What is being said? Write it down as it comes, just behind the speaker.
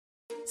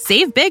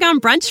Save big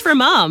on brunch for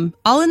mom,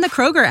 all in the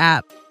Kroger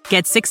app.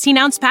 Get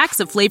 16-ounce packs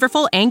of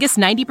flavorful Angus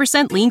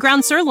 90% lean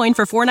ground sirloin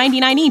for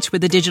 $4.99 each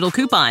with a digital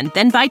coupon.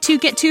 Then buy 2,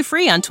 get 2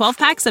 free on 12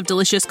 packs of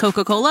delicious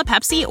Coca-Cola,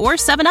 Pepsi, or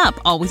 7-Up,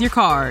 all with your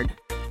card.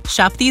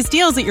 Shop these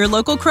deals at your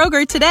local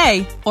Kroger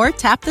today, or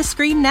tap the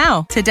screen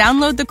now to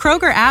download the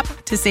Kroger app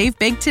to save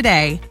big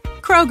today.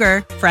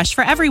 Kroger, fresh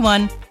for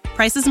everyone.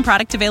 Prices and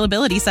product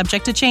availability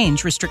subject to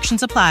change.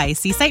 Restrictions apply.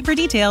 See site for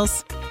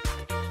details.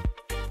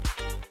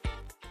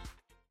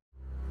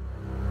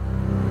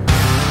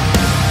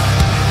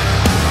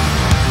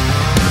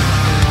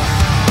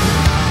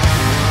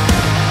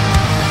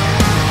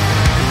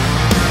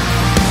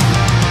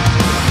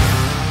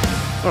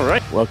 All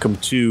right, welcome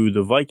to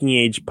the Viking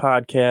Age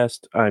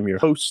podcast. I'm your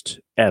host,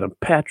 Adam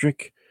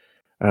Patrick.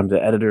 I'm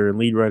the editor and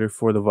lead writer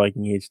for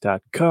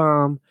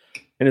thevikingage.com.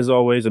 And as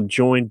always, I'm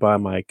joined by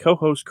my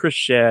co-host, Chris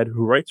Shad,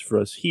 who writes for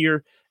us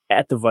here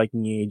at the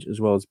Viking Age,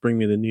 as well as Bring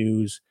Me the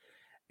News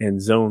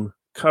and Zone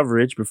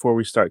coverage. Before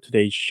we start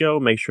today's show,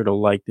 make sure to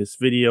like this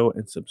video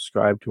and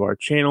subscribe to our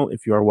channel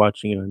if you are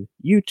watching on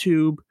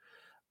YouTube.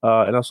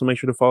 And also make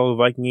sure to follow the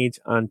Viking Age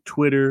on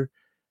Twitter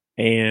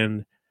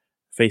and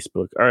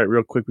Facebook. All right,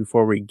 real quick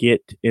before we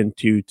get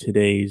into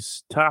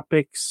today's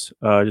topics,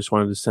 I just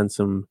wanted to send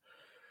some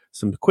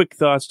quick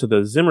thoughts to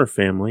the Zimmer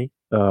family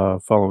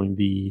following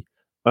the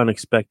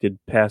unexpected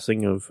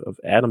passing of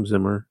Adam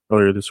Zimmer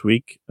earlier this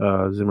week.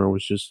 Zimmer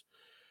was just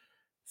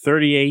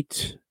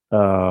 38,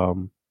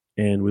 and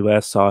we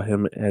last saw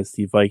him as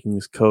the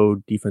Vikings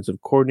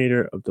co-defensive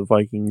coordinator of the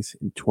Vikings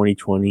in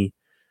 2020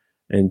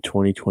 and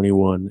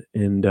 2021.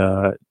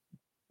 And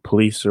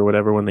police or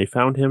whatever, when they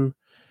found him,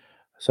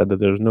 said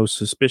that there was no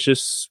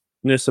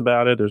suspiciousness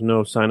about it. There's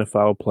no sign of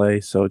foul play.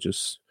 So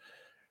just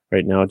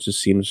right now, it just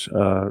seems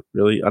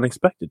really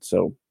unexpected.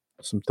 So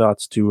some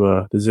thoughts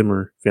to the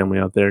Zimmer family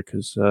out there,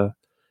 because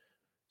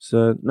it's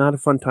not a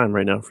fun time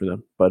right now for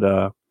them. But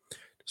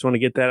just want to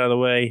get that out of the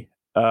way.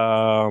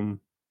 So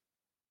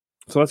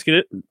let's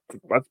get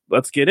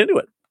into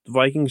it. The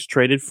Vikings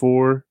traded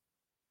for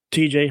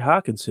T.J.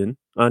 Hockenson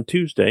on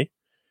Tuesday,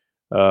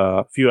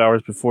 a few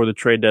hours before the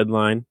trade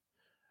deadline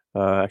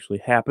actually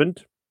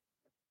happened.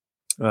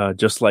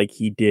 Just like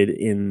he did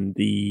in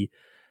the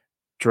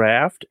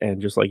draft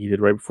and just like he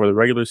did right before the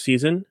regular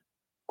season,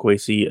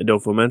 Kwesi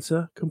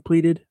Adofo-Mensah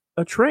completed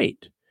a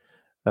trade.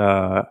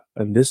 And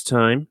this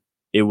time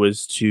it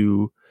was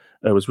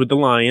with the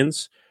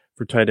Lions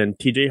for tight end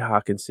T.J.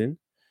 Hockenson.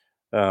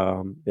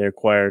 They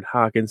acquired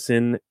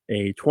Hockenson,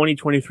 a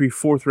 2023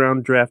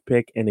 fourth-round draft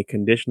pick, and a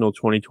conditional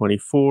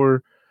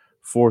 2024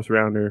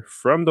 fourth-rounder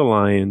from the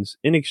Lions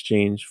in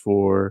exchange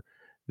for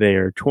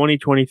their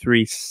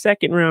 2023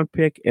 second-round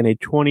pick and a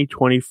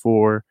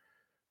 2024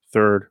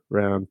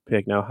 third-round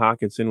pick. Now,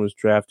 Hockenson was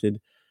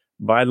drafted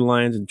by the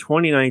Lions in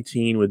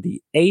 2019 with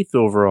the 8th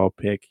overall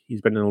pick.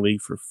 He's been in the league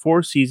for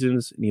 4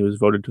 seasons, and he was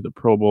voted to the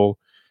Pro Bowl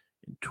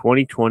in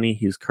 2020.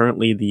 He's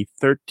currently the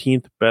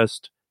 13th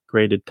best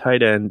graded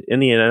tight end in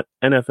the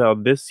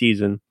NFL this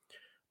season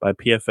by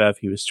PFF.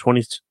 He was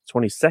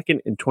 22nd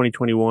in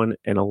 2021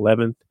 and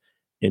 11th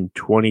in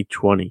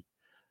 2020.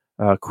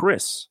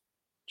 Chris,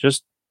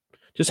 just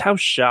how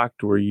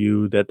shocked were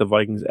you that the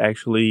Vikings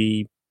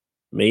actually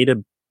made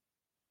a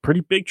pretty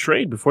big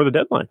trade before the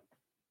deadline?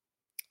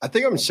 I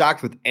think I'm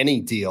shocked with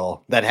any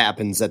deal that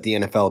happens at the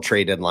NFL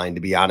trade deadline,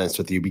 to be honest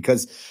with you,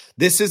 because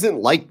this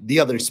isn't like the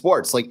other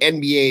sports. Like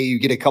NBA, you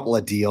get a couple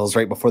of deals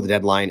right before the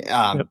deadline.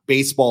 Yep.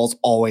 Baseball's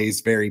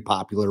always very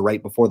popular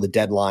right before the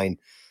deadline.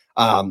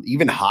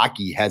 Even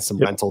hockey has some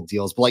rental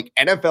deals, but like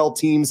NFL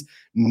teams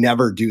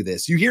never do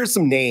this. You hear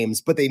some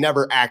names, but they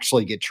never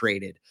actually get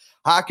traded.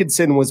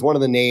 Hockenson was one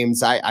of the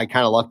names I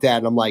kind of looked at,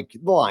 and I'm like,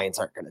 the Lions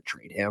aren't going to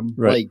trade him.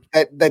 Right.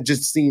 Like that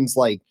just seems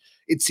like,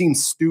 it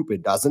seems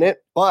stupid, doesn't it?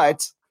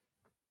 But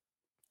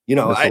you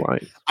know,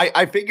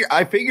 I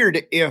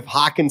figured if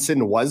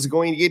Hockenson was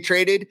going to get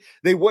traded,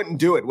 they wouldn't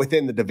do it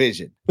within the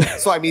division.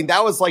 So I mean,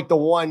 that was like the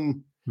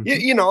one,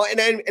 you know,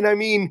 and I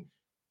mean,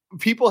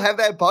 people have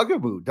that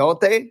bugaboo,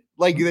 don't they?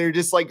 Like they're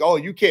just like, oh,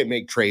 you can't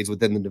make trades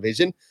within the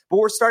division. But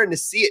we're starting to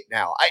see it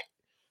now.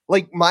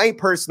 Like my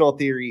personal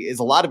theory is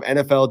a lot of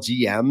NFL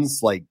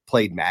GMs like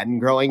played Madden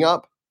growing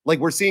up. Like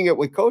we're seeing it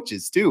with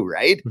coaches too,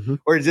 right? Mm-hmm.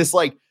 Or just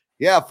like,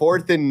 yeah,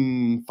 4th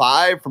and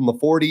 5 from the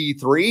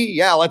 43.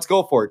 Yeah, let's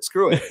go for it.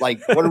 Screw it.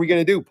 Like, what are we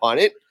going to do? Punt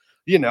it?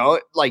 You know,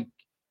 like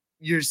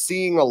you're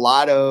seeing a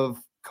lot of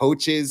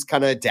coaches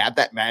kind of adapt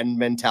that Madden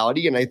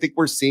mentality. And I think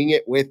we're seeing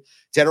it with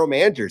general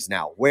managers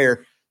now,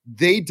 where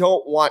they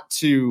don't want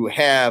to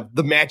have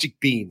the magic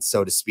beans,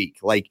 so to speak.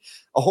 Like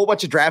a whole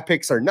bunch of draft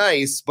picks are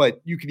nice, but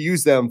you could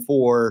use them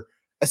for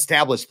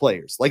established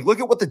players. Like look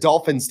at what the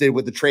Dolphins did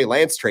with the Trey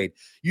Lance trade.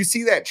 You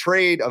see that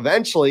trade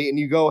eventually and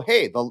you go,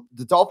 hey,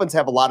 the Dolphins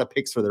have a lot of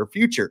picks for their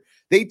future.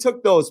 They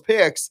took those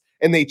picks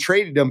and they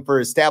traded them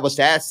for established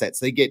assets.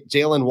 They get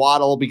Jalen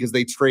Waddle because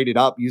they traded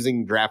up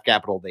using draft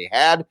capital they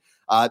had.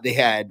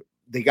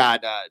 They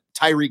got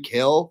Tyreek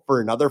Hill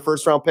for another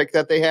first round pick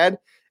that they had.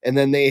 And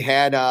then they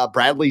had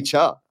Bradley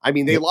Chubb. I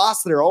mean, they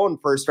lost their own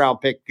first round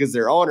pick because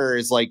their owner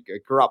is like a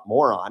corrupt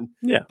moron.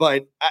 Yeah.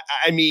 But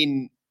I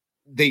mean,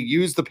 they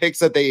used the picks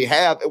that they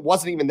have. It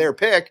wasn't even their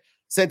pick,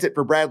 sent it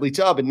for Bradley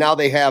Chubb. And now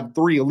they have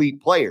 3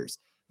 elite players.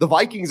 The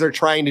Vikings are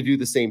trying to do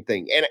the same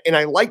thing. And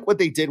I like what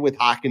they did with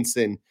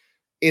Hockenson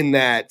in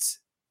that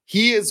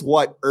he is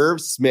what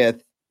Irv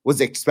Smith was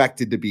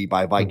expected to be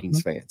by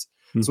Vikings fans.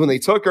 So when they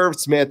took Irv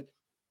Smith,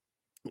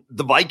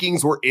 the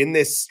Vikings were in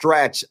this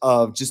stretch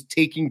of just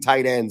taking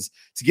tight ends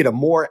to get a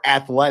more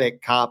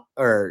athletic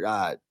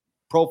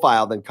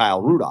profile than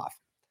Kyle Rudolph.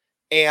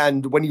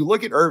 And when you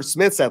look at Irv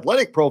Smith's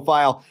athletic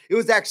profile, it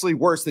was actually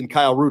worse than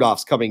Kyle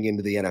Rudolph's coming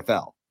into the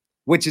NFL,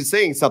 which is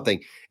saying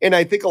something. And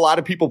I think a lot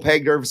of people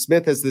pegged Irv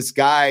Smith as this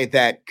guy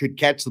that could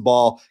catch the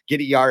ball,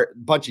 get a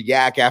bunch of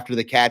yak after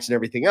the catch and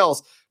everything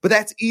else. But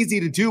that's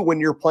easy to do when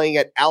you're playing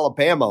at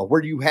Alabama,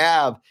 where you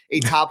have a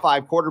top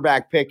 5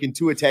 quarterback pick in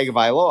Tua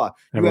Tagovailoa.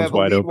 You have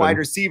elite wide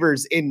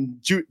receivers in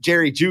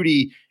Jerry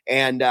Jeudy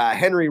and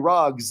Henry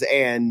Ruggs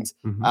and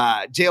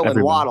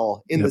Jalen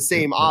Waddle in the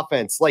same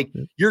offense. Like,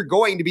 you're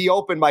going to be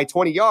open by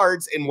 20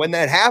 yards. And when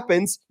that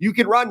happens, you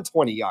can run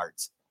 20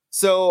 yards.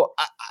 So,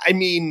 I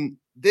mean,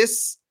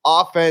 this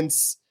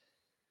offense,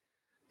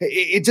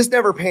 it just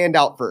never panned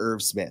out for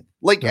Irv Smith.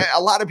 Like,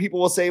 a lot of people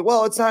will say,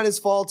 well, it's not his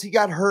fault. He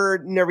got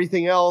hurt and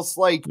everything else.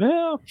 Like,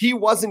 he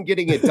wasn't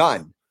getting it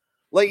done.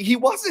 Like, he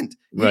wasn't.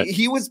 Right.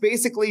 He was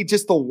basically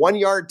just the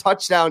 1-yard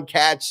touchdown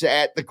catch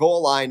at the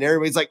goal line.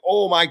 Everybody's like,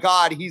 oh, my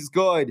God, he's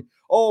good.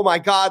 Oh, my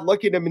God,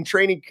 look at him in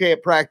training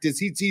camp practice.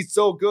 He's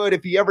so good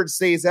if he ever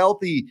stays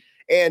healthy.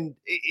 And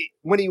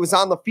when he was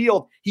on the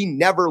field, he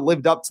never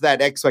lived up to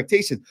that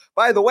expectation.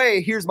 By the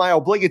way, here's my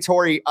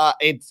obligatory.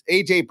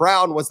 A.J.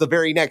 Brown was the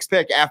very next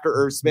pick after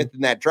Irv Smith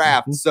in that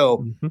draft.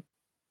 So,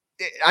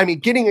 I mean,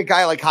 getting a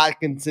guy like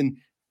Hockenson,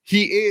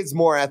 he is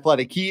more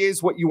athletic. He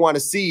is what you want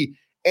to see.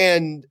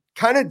 And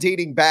kind of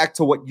dating back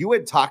to what you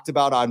had talked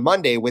about on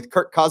Monday with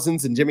Kirk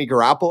Cousins and Jimmy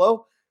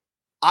Garoppolo,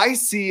 I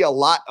see a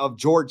lot of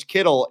George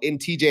Kittle in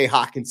TJ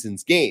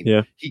Hawkinson's game.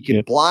 Yeah. He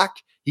can block.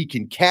 He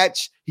can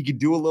catch. He can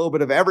do a little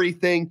bit of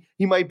everything.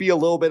 He might be a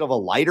little bit of a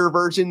lighter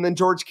version than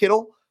George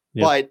Kittle,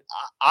 but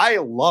I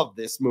love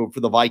this move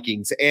for the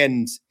Vikings,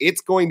 and it's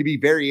going to be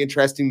very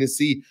interesting to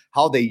see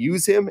how they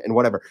use him and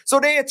whatever. So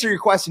to answer your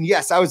question,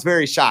 yes, I was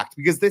very shocked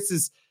because this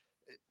is,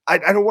 I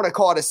don't want to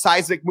call it a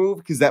seismic move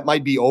because that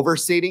might be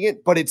overstating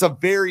it, but it's a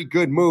very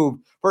good move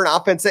for an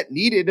offense that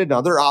needed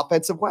another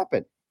offensive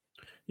weapon.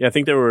 Yeah, I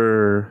think there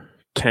were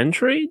 10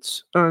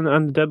 trades on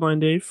the deadline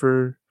day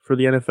for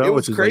the NFL. It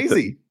was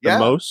crazy. Like the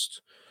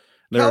most.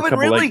 Calvin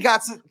Ridley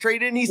got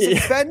traded and he's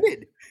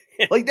suspended.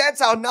 Like, that's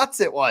how nuts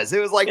it was.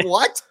 It was like,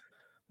 what?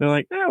 They're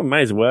like, oh,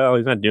 might as well.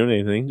 He's not doing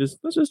anything.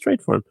 Let's just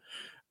trade for him.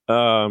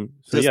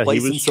 So just he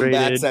was some traded.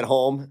 bats at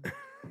home.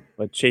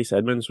 But Chase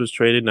Edmonds was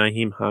traded.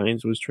 Nyheim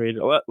Hines was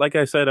traded. Like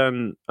I said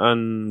on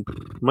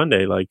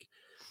Monday, like,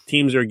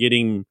 teams are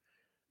getting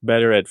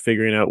better at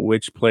figuring out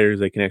which players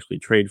they can actually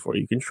trade for.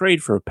 You can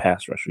trade for a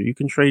pass rusher. You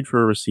can trade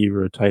for a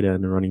receiver, a tight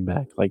end, a running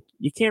back. Like,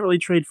 you can't really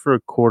trade for a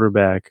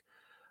quarterback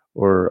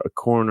or a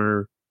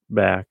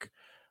cornerback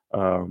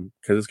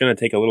because it's going to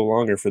take a little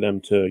longer for them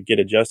to get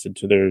adjusted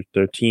to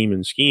their team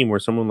and scheme, where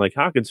someone like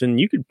Hockenson,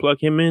 you could plug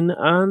him in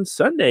on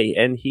Sunday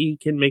and he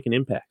can make an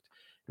impact.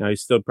 Now,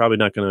 he's still probably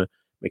not going to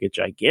make a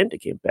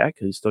gigantic impact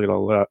because he's still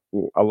got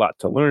a lot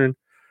to learn.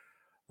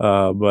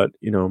 But,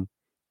 you know,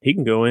 he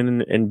can go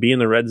in and be in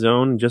the red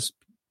zone, just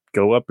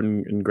go up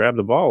and grab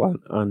the ball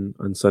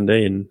on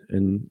Sunday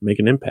and make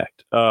an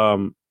impact. I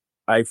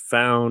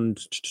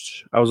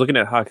was looking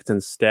at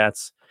Hockenson's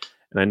stats,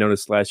 and I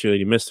noticed last year that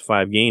he missed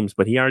 5 games,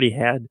 but he already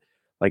had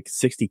like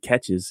 60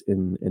 catches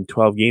in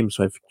 12 games.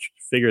 So I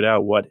figured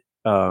out what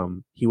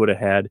he would have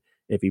had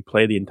if he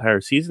played the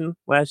entire season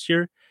last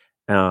year.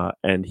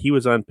 And he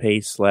was on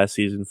pace last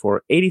season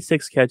for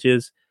 86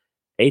 catches,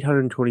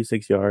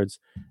 826 yards,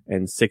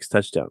 and 6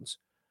 touchdowns.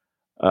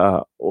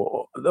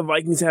 The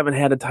Vikings haven't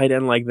had a tight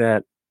end like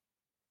that,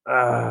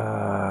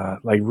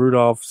 like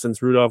Rudolph,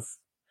 since Rudolph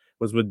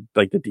was with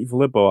like the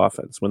DiFilippo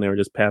offense when they were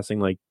just passing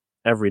like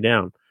every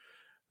down.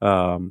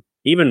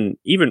 Even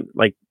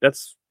like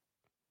that's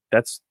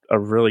a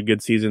really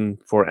good season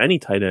for any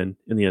tight end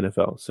in the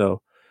NFL.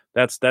 So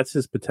that's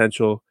his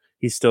potential.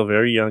 He's still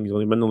very young. He's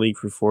only been in the league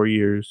for 4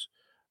 years.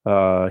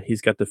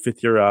 He's got the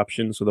 5th-year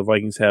option, so the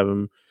Vikings have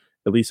him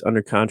at least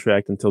under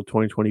contract until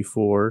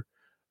 2024.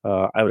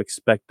 I would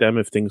expect them,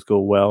 if things go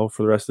well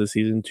for the rest of the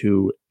season,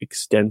 to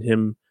extend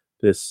him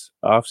this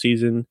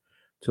offseason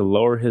to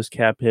lower his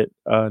cap hit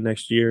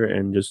next year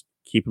and just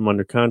keep him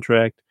under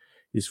contract.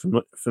 He's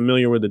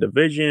familiar with the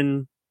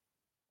division.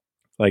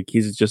 Like,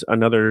 he's just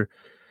another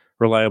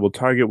reliable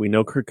target. We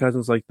know Kirk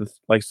Cousins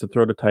likes to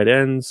throw to tight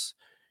ends.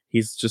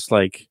 He's just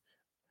like,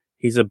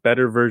 he's a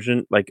better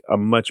version, like a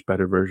much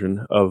better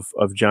version of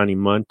Johnny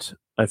Munt,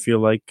 I feel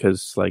like,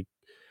 because like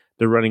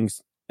the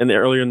runnings. And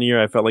earlier in the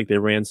year, I felt like they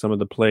ran some of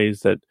the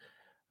plays that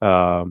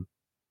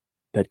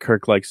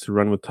Kirk likes to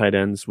run with tight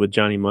ends with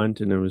Johnny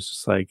Munt, and it was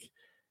just like,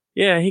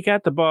 yeah, he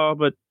got the ball,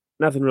 but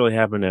nothing really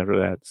happened after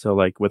that. So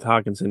like with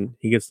Hockenson,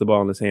 he gets the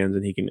ball in his hands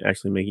and he can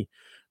actually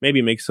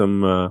maybe make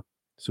some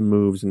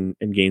moves and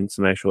gain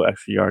some actual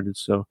extra yardage.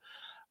 So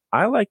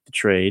I like the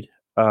trade.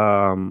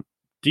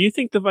 Do you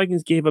think the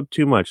Vikings gave up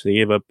too much? They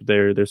gave up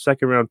their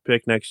second round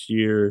pick next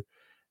year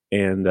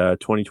and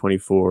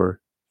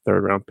 2024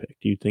 third round pick.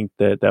 Do you think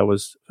that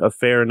was a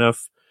fair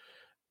enough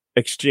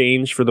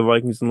exchange for the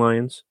Vikings and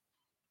Lions?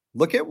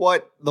 Look at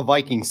what the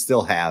Vikings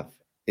still have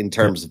in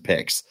terms of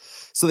picks.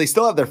 So they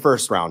still have their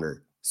first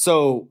rounder.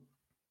 So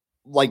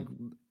like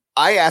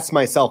I asked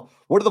myself,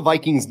 what do the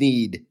Vikings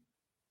need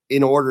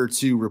in order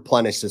to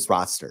replenish this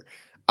roster?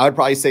 I would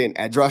probably say an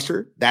edge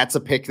rusher. That's a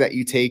pick that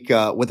you take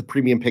with a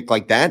premium pick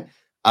like that.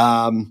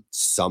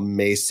 Some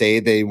may say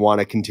they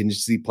want a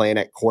contingency plan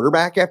at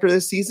quarterback after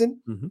this season.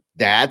 Mm-hmm.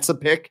 That's a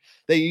pick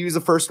they use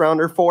a first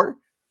rounder for.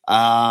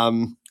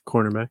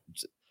 Cornerback.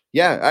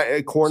 Yeah.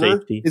 A corner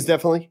Safety. Is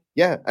definitely,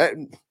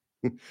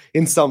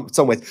 in some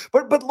ways,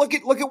 but look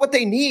at what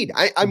they need.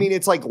 I mean,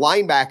 it's like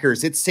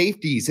linebackers, it's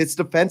safeties, it's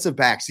defensive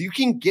backs. You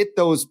can get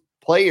those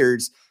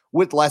players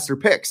with lesser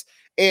picks.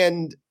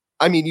 And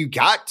I mean, you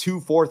got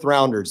 2 fourth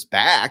rounders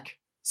back.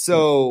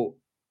 So,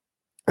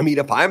 I mean,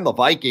 if I'm the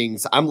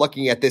Vikings, I'm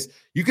looking at this.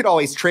 You could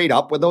always trade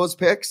up with those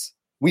picks.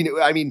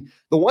 The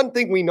one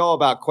thing we know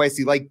about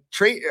Kwesi, like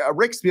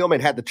Rick Spielman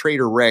had the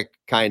Trader Rick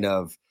kind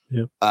of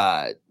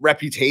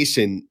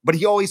reputation, but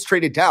he always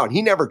traded down.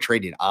 He never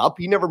traded up.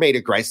 He never made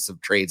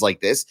aggressive trades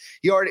like this.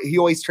 He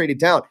always traded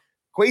down.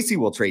 Kwesi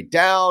will trade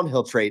down.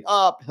 He'll trade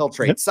up. He'll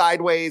trade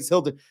sideways.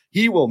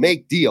 He will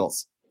make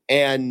deals.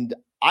 And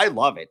I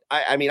love it.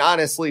 I mean,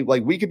 honestly,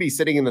 like we could be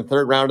sitting in the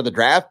third round of the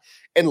draft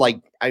and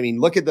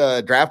look at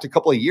the draft a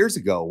couple of years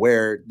ago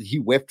where he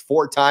whiffed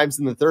 4 times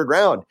in the third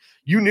round.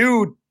 You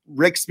knew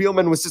Rick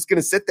Spielman was just going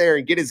to sit there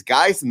and get his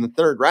guys in the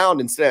third round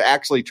instead of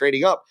actually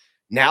trading up.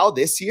 Now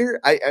this year,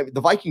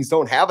 the Vikings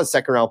don't have a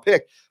second round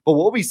pick, but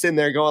we'll be sitting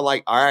there going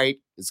like, all right,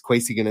 is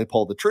Kwesi going to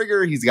pull the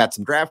trigger? He's got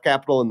some draft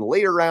capital in the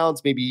later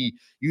rounds. Maybe he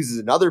uses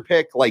another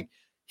pick. Like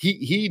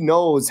he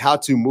knows how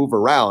to move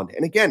around.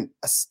 And again,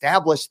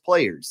 established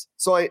players.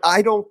 So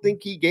I don't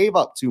think he gave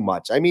up too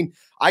much. I mean,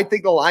 I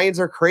think the Lions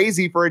are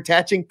crazy for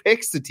attaching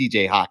picks to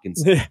TJ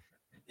Hockenson.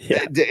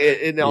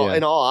 In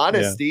all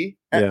honesty,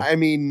 I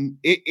mean,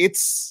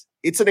 it's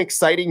an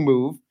exciting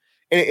move.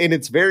 And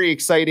it's very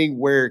exciting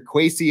where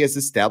Kwesi has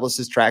established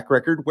his track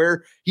record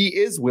where he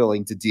is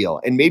willing to deal.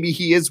 And maybe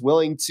he is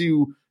willing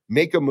to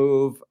make a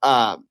move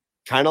kind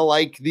of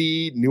like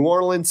the New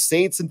Orleans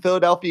Saints and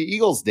Philadelphia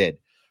Eagles did,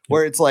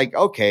 where it's like,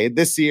 okay,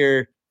 this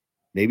year,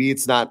 maybe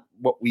it's not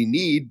what we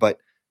need, but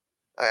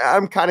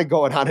I'm kind of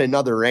going on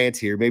another rant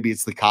here. Maybe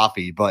it's the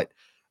coffee, but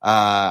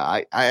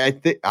I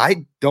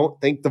don't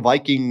think the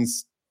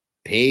Vikings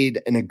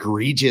paid an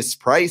egregious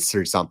price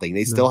or something.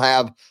 They still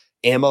have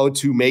ammo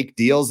to make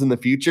deals in the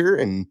future,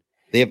 and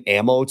they have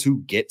ammo to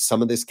get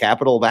some of this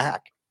capital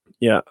back.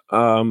 Yeah.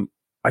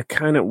 I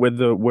kind of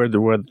with where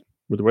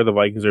the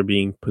Vikings are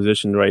being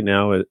positioned right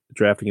now at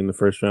drafting in the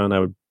first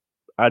round,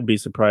 I'd be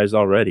surprised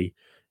already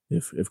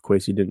if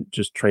Kwesi didn't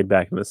just trade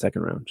back in the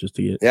second round just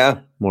to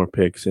get more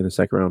picks in a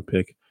second round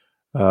pick.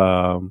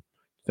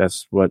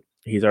 That's what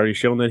he's already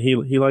shown that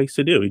he likes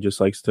to do. He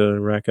just likes to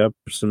rack up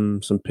some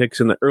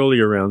picks in the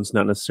earlier rounds,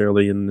 not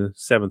necessarily in the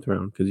 7th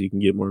round, because you can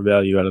get more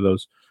value out of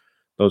those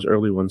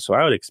early ones. So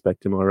I would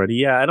expect him already.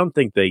 Yeah, I don't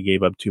think they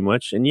gave up too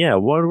much. And yeah,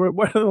 what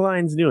are the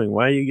Lions doing?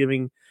 Why are you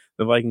giving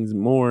the Vikings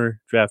more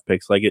draft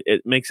picks? Like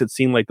it makes it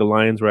seem like the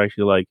Lions were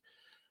actually like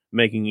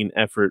making an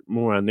effort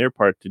more on their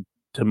part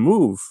to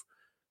move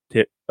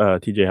TJ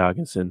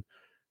Hockenson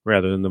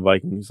rather than the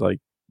Vikings like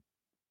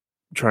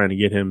trying to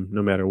get him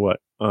no matter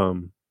what.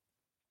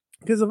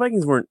 Because the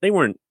Vikings weren't.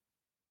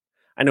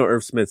 I know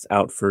Irv Smith's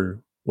out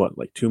for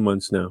like 2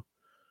 months now.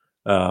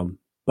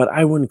 But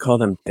I wouldn't call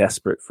them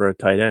desperate for a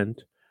tight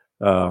end.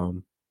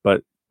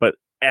 But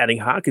adding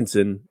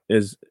Hockenson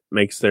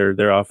makes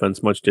their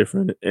offense much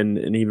different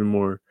and even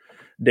more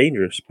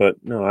dangerous. But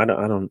no, I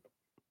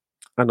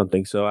don't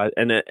think so.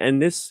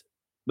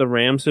 The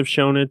Rams have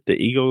shown it. The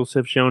Eagles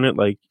have shown it.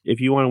 Like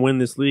if you want to win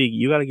this league,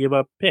 you got to give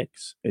up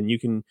picks, and you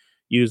can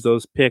use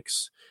those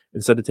picks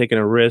instead of taking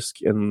a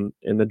risk in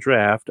the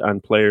draft on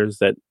players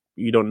that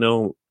you don't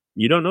know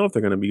if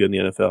they're going to be good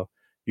in the NFL.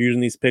 You're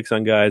using these picks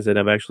on guys that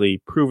have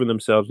actually proven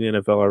themselves in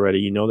the NFL already.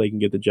 You know they can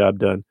get the job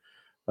done.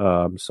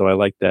 So I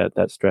like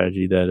that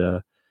strategy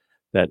that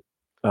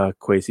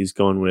Kwesi's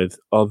going with.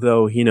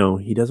 Although he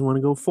doesn't want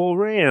to go full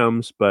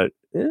Rams, but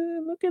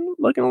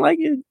looking like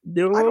it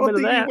doing a little bit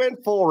of that. I don't think he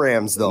went full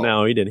Rams though.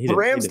 No, he didn't. The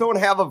Rams don't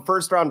have a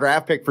first round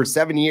draft pick for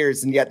 7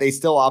 years, and yet they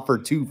still offer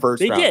 2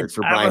 first rounders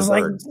for Brian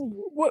Burns.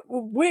 Like,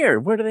 where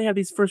do they have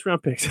these first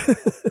round picks?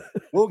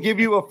 We'll give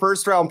you a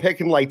first round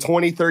pick in like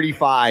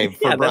 2035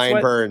 for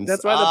Brian Burns.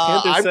 That's why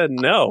the Panthers said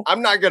no.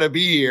 I'm not going to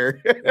be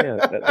here.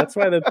 That's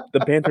why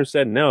the Panthers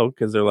said no,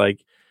 because they're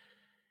like,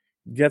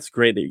 that's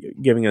great that you're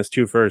giving us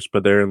 2 first,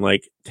 but they're in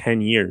like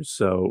 10 years,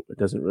 so it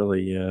doesn't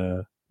really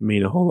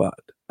mean a whole lot.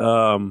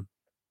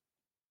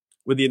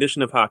 With the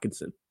addition of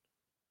Hockenson,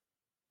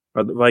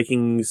 are the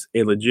Vikings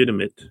a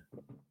legitimate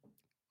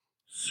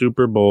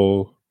Super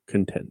Bowl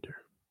contender.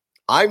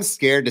 I'm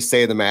scared to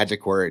say the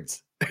magic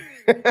words.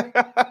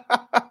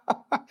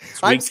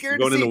 I'm scared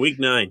going to into week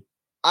 9.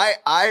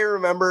 I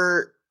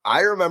remember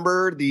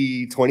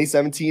the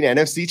 2017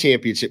 NFC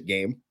Championship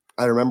game.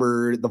 I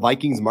remember the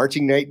Vikings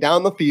marching right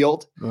down the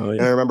field. Oh, yeah.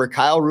 And I remember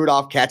Kyle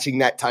Rudolph catching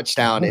that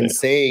touchdown and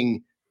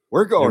saying,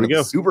 "We're going to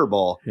the Super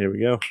Bowl." Here we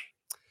go.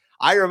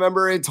 I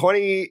remember in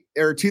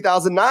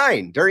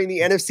 2009 during the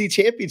NFC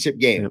Championship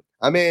game. Yep.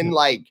 I'm in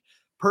like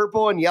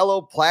purple and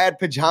yellow plaid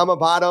pajama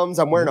bottoms.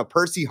 I'm wearing a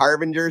Percy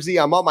Harvin jersey.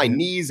 I'm on my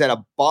knees at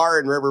a bar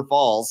in River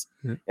Falls,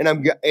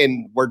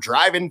 and we're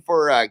driving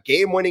for a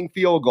game-winning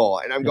field goal.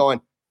 And I'm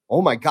going,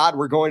 "Oh my God,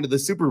 we're going to the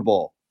Super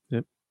Bowl."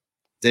 Yep.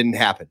 Didn't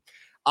happen.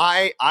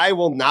 I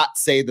will not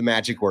say the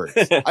magic words.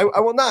 I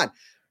will not.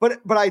 But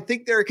I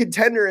think they're a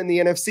contender in the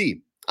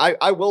NFC.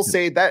 I will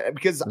say that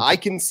because I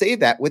can say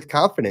that with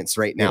confidence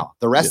right now.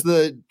 The rest of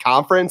the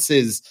conference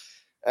is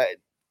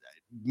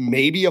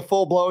maybe a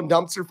full-blown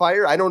dumpster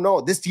fire. I don't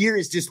know. This year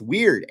is just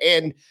weird.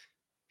 And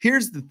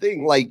here's the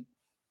thing, like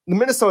the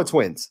Minnesota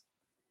Twins,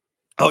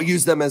 I'll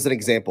use them as an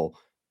example.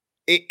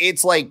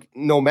 It's like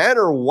no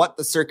matter what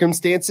the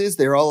circumstances,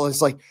 they're always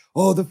like,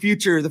 oh, the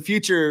future.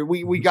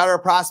 We got our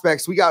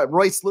prospects. We got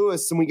Royce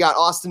Lewis and we got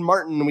Austin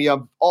Martin. And we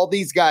have all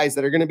these guys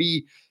that are going to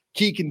be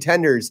key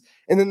contenders.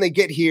 And then they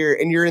get here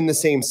and you're in the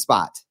same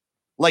spot.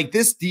 Like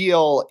this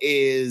deal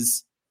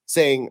is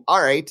saying,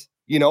 all right,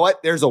 you know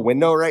what? There's a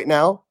window right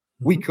now.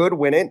 We could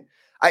win it.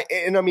 I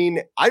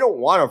don't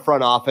want a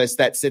front office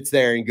that sits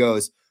there and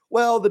goes,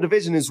 well, the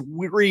division is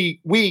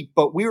weak,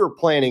 but we were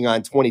planning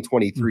on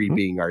 2023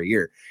 being our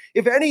year.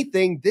 If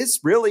anything, this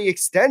really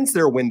extends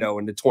their window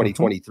into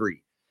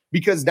 2023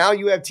 because now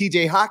you have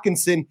TJ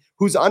Hockenson,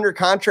 who's under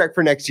contract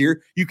for next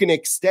year. You can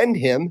extend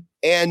him.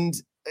 And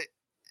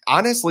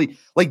honestly,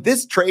 like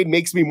this trade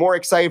makes me more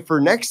excited for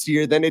next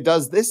year than it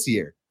does this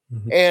year.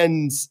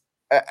 And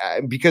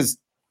because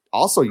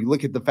also you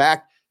look at the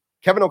fact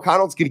Kevin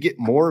O'Connell's going to get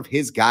more of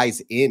his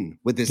guys in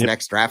with this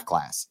next draft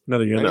class.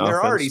 Another year in the offense.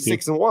 They're already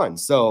 6-1.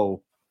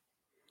 So,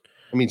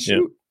 I mean,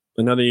 shoot.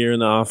 Another year in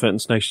the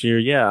offense next year.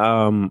 Yeah.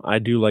 I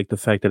do like the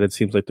fact that it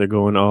seems like they're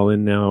going all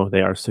in now.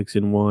 They are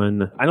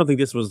 6-1. I don't think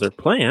this was their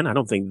plan. I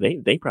don't think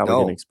they probably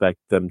didn't expect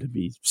them to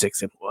be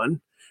 6-1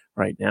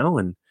 right now.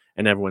 And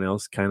everyone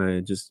else kind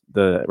of just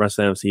the rest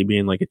of the NFC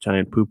being like a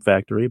giant poop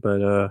factory.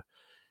 But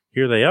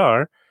here they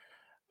are.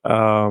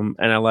 And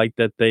I like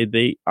that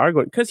they are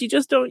going because you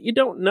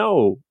don't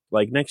know.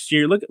 Like next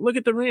year, look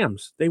at the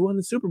Rams. They won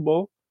the Super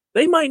Bowl.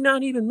 They might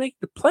not even make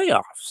the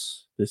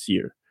playoffs this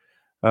year.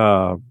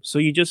 So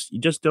you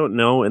just don't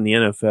know in the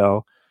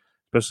NFL,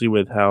 especially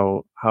with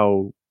how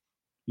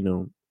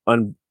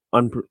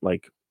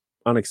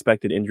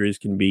unexpected injuries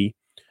can be.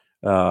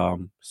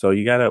 So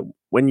you gotta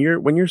when you're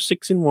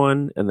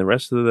 6-1 and the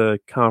rest of the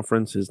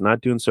conference is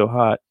not doing so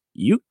hot,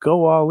 you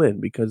go all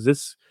in because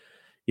this.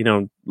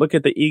 Look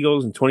at the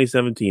Eagles in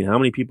 2017. How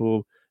many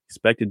people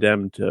expected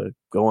them to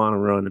go on a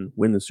run and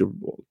win the Super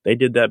Bowl? They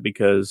did that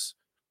because,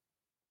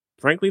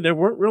 frankly, there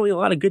weren't really a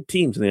lot of good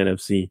teams in the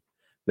NFC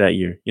that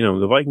year.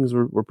 The Vikings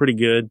were pretty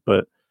good,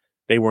 but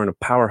they weren't a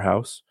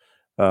powerhouse.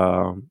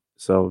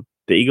 So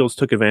the Eagles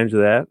took advantage of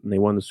that, and they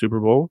won the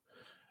Super Bowl.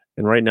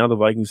 And right now, the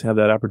Vikings have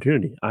that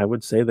opportunity. I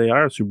would say they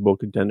are a Super Bowl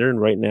contender.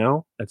 And right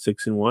now, at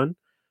 6-1,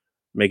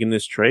 making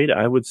this trade,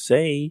 I would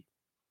say,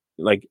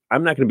 like,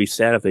 I'm not going to be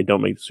sad if they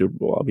don't make the Super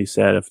Bowl. I'll be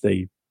sad if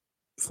they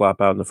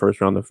flop out in the first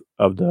round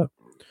of the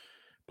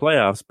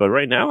playoffs. But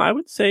right now, I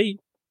would say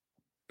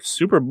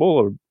Super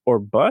Bowl or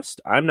bust.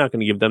 I'm not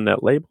going to give them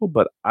that label,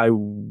 but I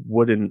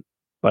wouldn't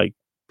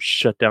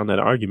shut down that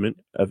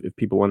argument if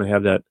people want to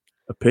have that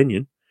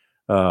opinion.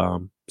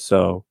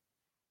 So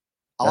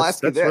I'll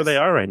ask you this. That's where they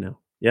are right now.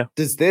 Yeah.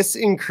 Does this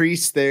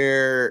increase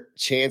their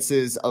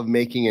chances of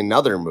making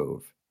another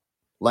move?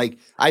 Like,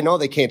 I know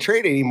they can't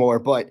trade anymore,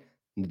 but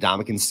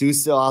Ndamukong Suh's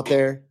still out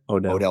there.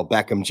 Odell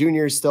Beckham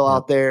Jr. is still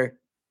out there.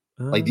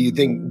 Like, do you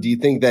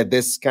think that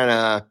this kind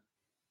of?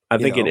 I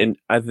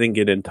think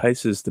it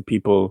entices the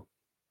people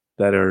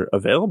that are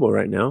available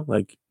right now.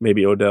 Like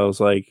maybe Odell's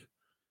like,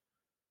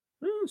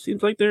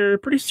 seems like they're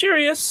pretty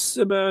serious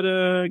about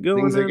going.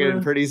 Things are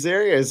getting pretty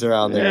serious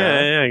around there.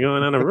 Yeah,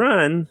 going on a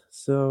run.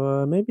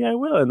 So maybe I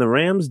will. And the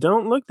Rams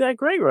don't look that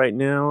great right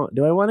now.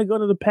 Do I want to go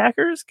to the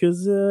Packers?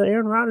 Because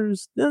Aaron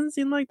Rodgers doesn't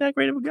seem like that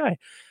great of a guy.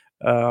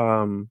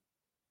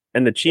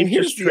 And the Chiefs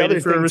just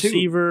traded for a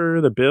receiver.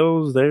 Too. The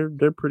Bills,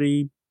 they're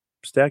pretty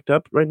stacked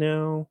up right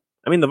now.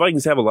 I mean, the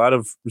Vikings have a lot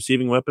of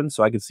receiving weapons,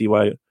 so I could see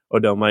why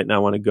Odell might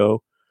not want to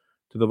go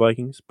to the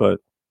Vikings. But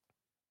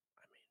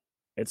I mean,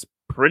 it's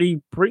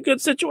pretty good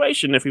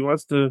situation if he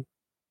wants to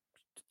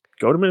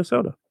go to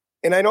Minnesota.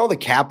 And I know the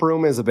cap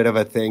room is a bit of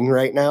a thing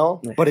right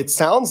now, but it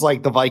sounds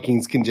like the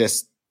Vikings can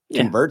just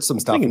convert some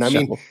stuff. And I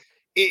mean,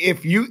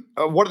 if you,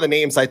 one of the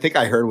names I think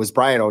I heard was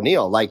Brian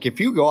O'Neill. Like, if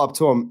you go up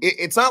to him,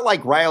 it's not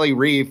like Riley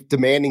Reef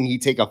demanding he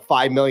take a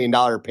 $5 million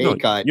pay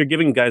cut. You're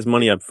giving guys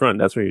money up front.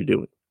 That's what you're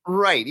doing.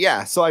 Right.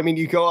 Yeah. So, I mean,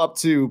 you go up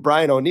to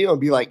Brian O'Neill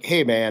and be like,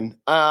 hey, man,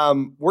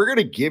 we're going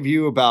to give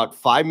you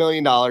about $5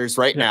 million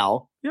right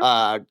now.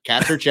 Yep.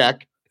 Cash or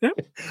check. Yep.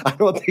 I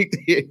don't think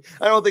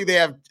they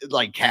have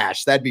like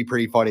cash. That'd be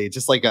pretty funny.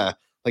 Just like a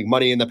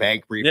money in the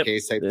bank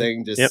briefcase type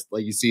thing, just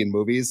like you see in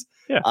movies.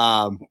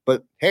 Yeah.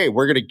 But hey,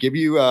 we're gonna give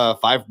you a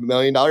 $5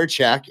 million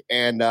check,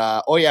 and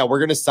we're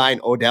gonna sign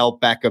Odell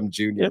Beckham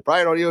Jr. Yep.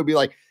 Brian O'Neill would be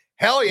like,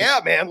 hell yeah,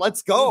 man,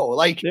 let's go.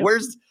 Like,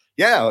 where's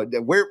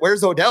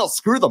Odell?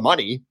 Screw the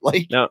money.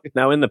 Like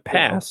now in the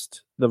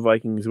past, the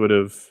Vikings would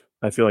have.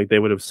 I feel like they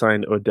would have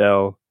signed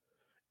Odell,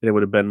 and it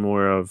would have been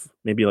more of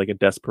maybe like a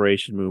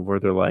desperation move where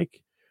they're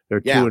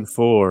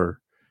 2-4,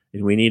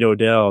 and we need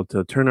Odell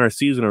to turn our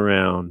season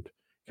around.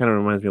 Kind of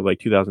reminds me of like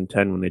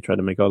 2010 when they tried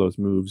to make all those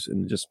moves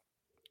and it just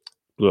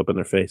blew up in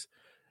their face.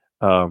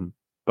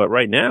 But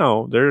right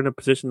now they're in a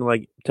position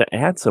to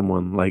add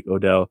someone like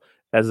Odell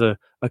as a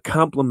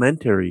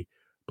complementary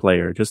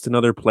player, just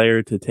another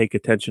player to take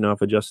attention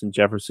off of Justin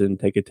Jefferson,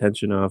 take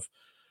attention off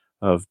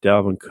of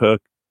Dalvin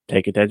Cook,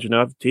 take attention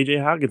off TJ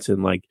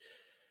Hockenson. Like,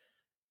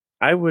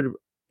 I would,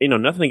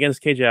 nothing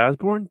against KJ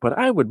Osborne, but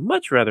I would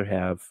much rather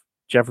have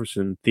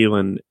Jefferson,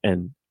 Thielen,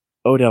 and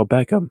Odell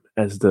Beckham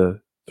as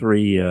the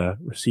three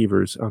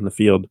receivers on the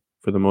field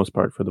for the most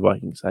part for the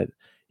Vikings.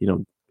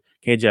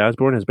 KJ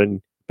Osborne has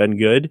been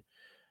good,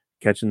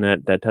 catching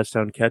that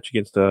touchdown catch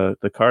against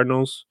the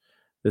Cardinals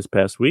this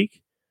past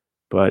week,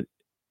 but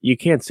you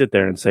can't sit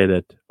there and say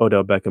that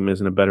Odell Beckham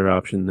isn't a better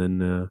option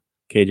than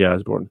KJ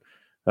Osborne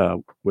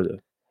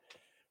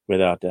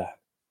without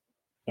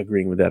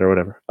agreeing with that or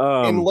whatever.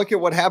 And look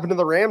at what happened to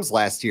the Rams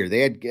last year.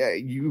 They had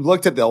you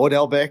looked at the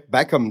Odell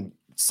Beckham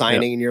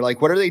signing, and you're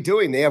like, what are they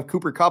doing? They have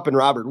Cooper Kupp and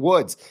Robert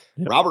Woods.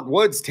 Yep. Robert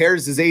Woods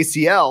tears his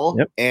ACL,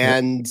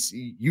 and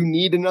you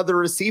need another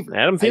receiver.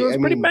 Adam Thielen's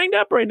pretty banged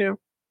up right now.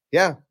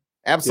 Yeah,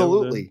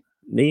 absolutely.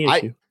 Knee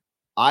issue.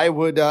 I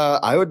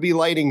would be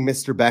lighting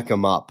Mr.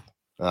 Beckham up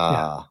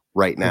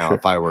right now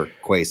if I were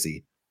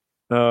Kwesi.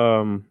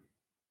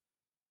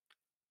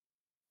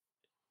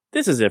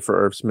 This is it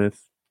for Irv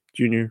Smith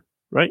Jr.,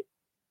 right?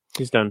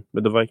 He's done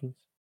with the Vikings.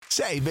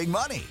 Save big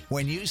money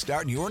when you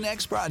start your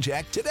next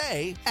project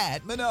today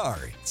at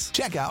Menards.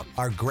 Check out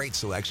our great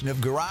selection of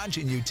garage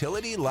and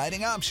utility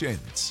lighting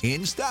options.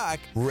 In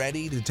stock,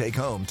 ready to take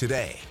home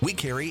today. We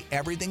carry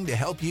everything to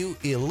help you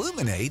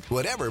illuminate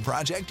whatever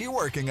project you're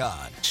working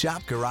on.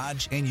 Shop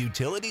garage and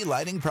utility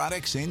lighting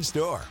products in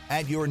store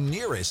at your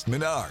nearest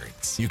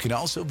Menards. You can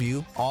also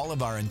view all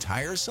of our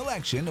entire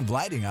selection of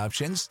lighting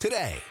options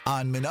today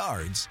on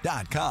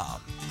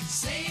Menards.com.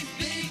 Save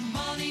big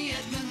money at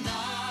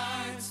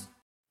Menards.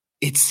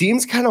 It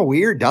seems kind of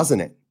weird,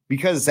 doesn't it?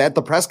 Because at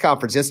the press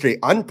conference yesterday,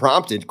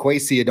 unprompted,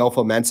 Kwesi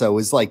Adolfo-Mensah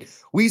was like,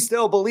 we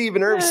still believe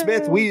in Irv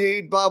Smith.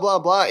 We blah, blah,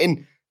 blah.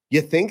 And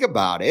you think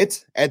about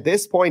it, at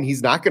this point,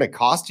 he's not going to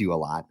cost you a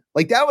lot.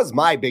 Like, that was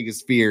my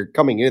biggest fear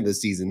coming into the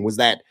season, was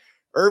that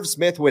Irv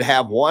Smith would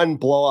have one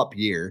blow-up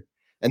year,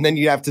 and then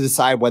you have to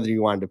decide whether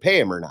you wanted to pay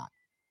him or not.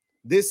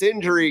 This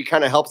injury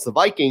kind of helps the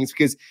Vikings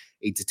because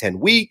 8 to 10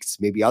 weeks,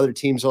 maybe other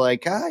teams are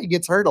like, he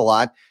gets hurt a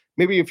lot.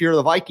 Maybe if you're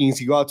the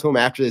Vikings, you go out to him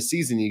after the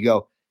season, you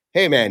go,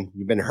 hey, man,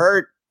 you've been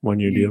hurt. 1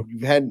 year deal.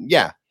 You've had,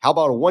 how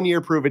about a 1 year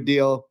prove it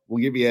deal?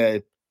 We'll give you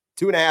a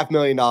 $2.5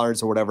 million or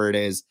whatever it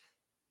is.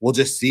 We'll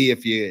just see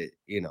if you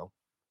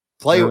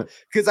play.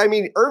 Because,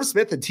 Irv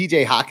Smith and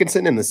TJ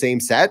Hockenson in the same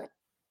set,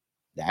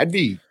 that'd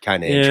be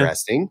kind of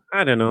interesting.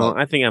 I don't know.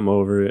 I think I'm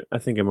over it. I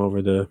think I'm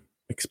over the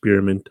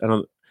experiment. I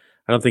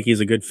don't think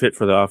he's a good fit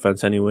for the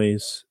offense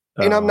anyways.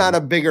 And I'm not a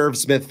big Irv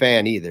Smith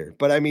fan either,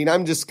 but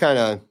I'm just kind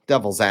of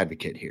devil's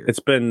advocate here. It's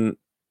been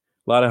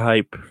a lot of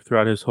hype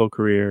throughout his whole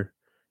career.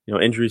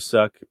 Injuries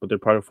suck, but they're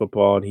part of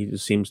football, and they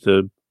seem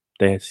to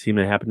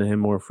happen to him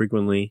more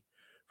frequently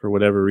for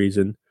whatever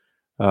reason.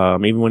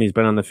 Even when he's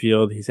been on the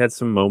field, he's had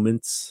some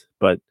moments,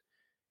 but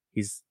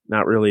he's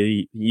not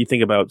really. You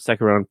think about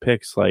second round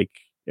picks like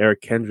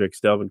Eric Kendricks,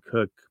 Dalvin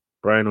Cook,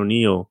 Brian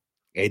O'Neill,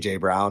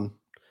 AJ Brown.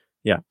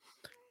 Yeah.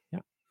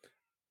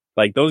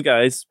 Like those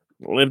guys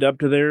lived up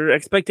to their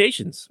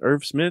expectations.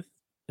 Irv Smith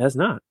has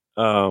not.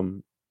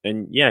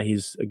 And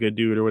he's a good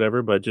dude or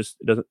whatever, but just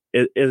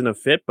it isn't a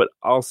fit. But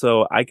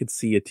also I could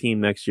see a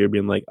team next year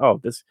being like, oh,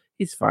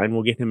 he's fine.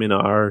 We'll get him in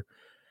our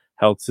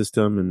health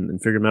system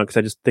and figure him out. Cause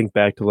I just think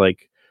back to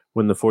like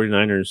when the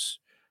 49ers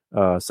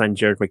signed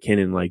Jerick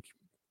McKinnon like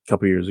a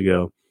couple years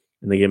ago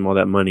and they gave him all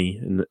that money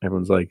and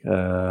everyone's like,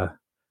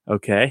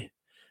 okay.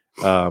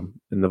 And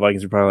the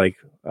Vikings are probably like,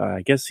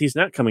 I guess he's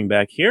not coming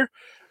back here.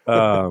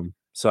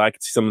 So I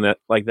could see something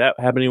like that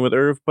happening with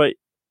Irv, but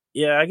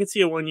I could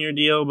see a 1 year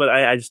deal, but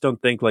I just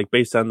don't think like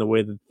based on the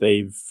way that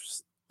they've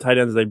tight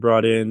ends they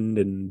brought in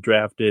and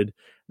drafted,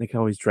 they can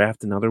always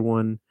draft another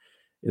one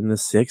in the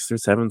 6th or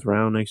 7th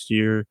round next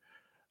year.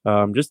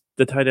 Just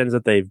the tight ends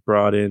that they've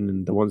brought in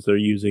and the ones they're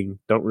using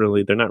they're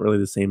not really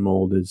the same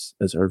mold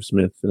as Irv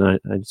Smith.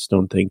 And I just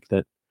don't think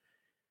that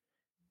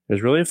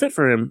there's really a fit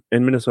for him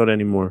in Minnesota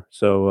anymore.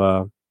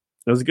 So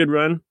it was a good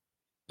run.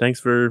 Thanks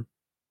for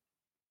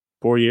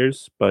 4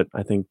 years, but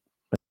I think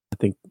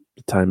the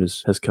time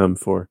has come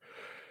for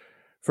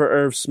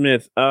Irv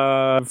Smith.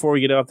 Before we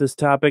get off this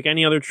topic,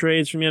 any other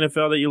trades from the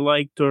NFL that you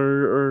liked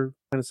or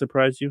kind of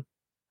surprised you?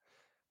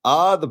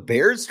 The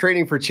Bears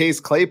trading for Chase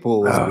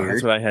Claypool was weird.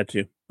 That's what I had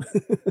to.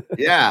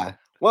 Yeah.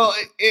 Well,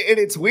 and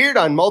it's weird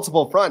on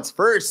multiple fronts.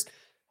 First,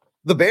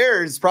 the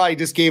Bears probably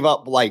just gave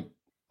up like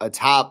a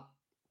top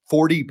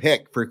 40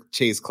 pick for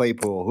Chase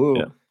Claypool,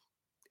 who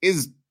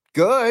is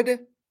good.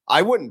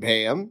 I wouldn't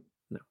pay him.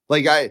 No.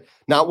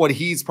 Not what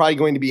he's probably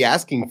going to be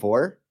asking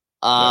for.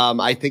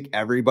 I think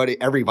every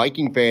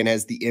Viking fan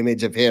has the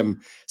image of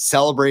him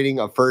celebrating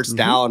a first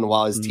down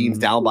while his team's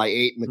down by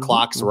 8 and the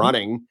clock's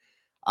running.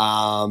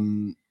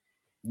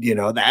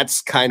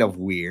 That's kind of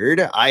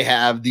weird. I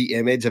have the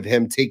image of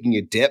him taking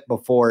a dip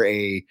before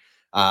a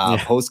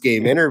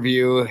post-game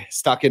interview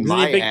stuck in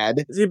my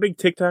head. Is he a big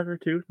TikToker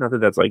too? Not that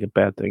that's like a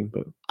bad thing,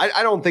 but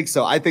I don't think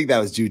so. I think that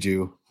was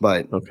Juju,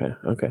 but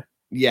okay.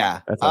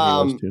 Yeah. I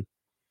thought he was too.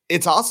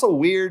 It's also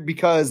weird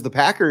because the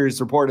Packers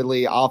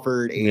reportedly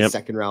offered a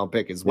second round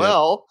pick as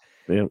well.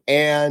 Yep.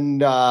 And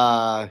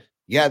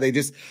they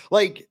just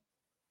like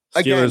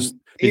Steelers. Again,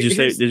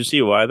 did you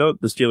see why though?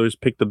 The Steelers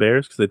picked the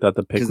Bears because they thought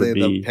the pick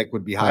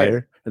would be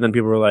higher. And then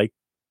people were like,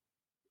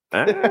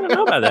 I don't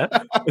know about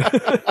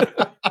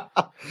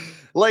that.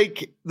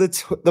 Like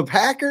the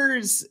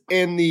Packers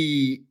and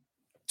the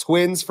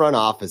Twins front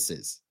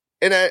offices.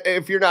 And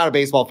if you're not a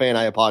baseball fan,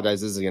 I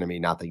apologize. This is going to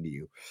mean nothing to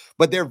you.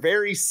 But they're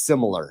very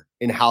similar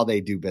in how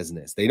they do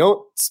business. They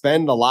don't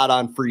spend a lot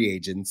on free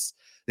agents.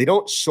 They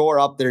don't shore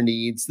up their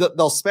needs.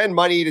 They'll spend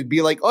money to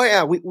be like, oh,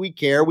 yeah, we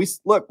care. We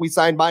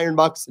signed Byron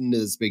Buxton into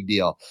this big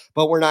deal.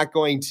 But we're not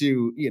going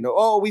to,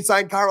 we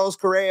signed Carlos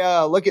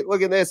Correa. Look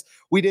at this.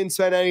 We didn't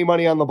spend any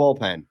money on the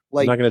bullpen.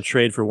 Like, I'm not going to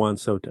trade for Juan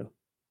Soto.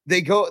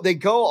 They go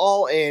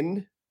all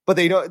in, but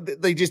they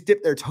just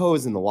dip their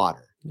toes in the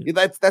water.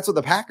 Yeah. That's what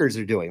the Packers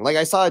are doing. Like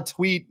I saw a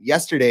tweet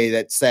yesterday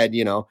that said,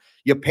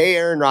 you pay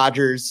Aaron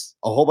Rodgers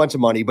a whole bunch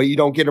of money, but you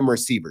don't get him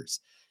receivers.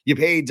 You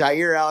pay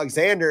Jair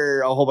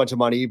Alexander a whole bunch of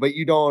money, but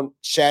you don't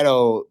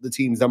shadow the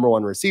team's number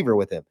one receiver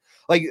with him.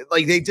 Like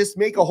they just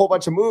make a whole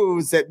bunch of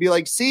moves that be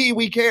like, see,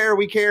 we care.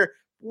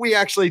 We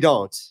actually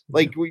don't.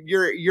 Like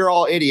you're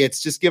all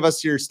idiots. Just give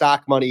us your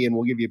stock money and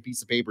we'll give you a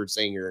piece of paper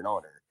saying you're an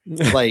owner.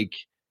 Like,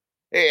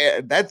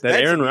 that's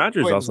Aaron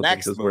Rodgers also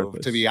next thinks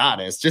move, to be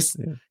honest. Just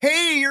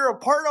hey, you're a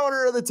part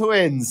owner of the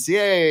Twins,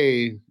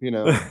 yay!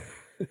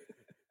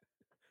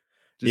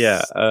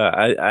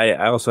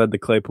 I also had the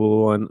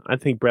Claypool one. I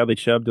think Bradley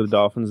Chubb to the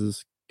Dolphins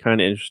is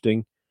kind of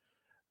interesting.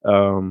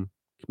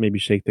 Maybe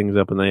shake things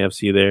up in the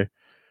AFC there.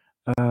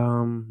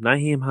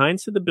 Nyheim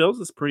Hines to the Bills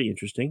is pretty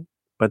interesting,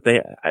 but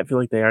I feel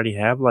like they already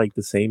have like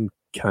the same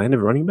kind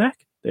of running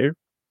back there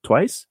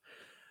twice.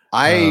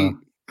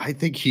 I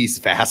think he's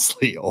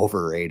vastly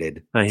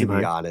overrated, to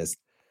be honest.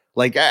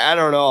 Like, I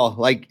don't know.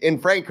 Like,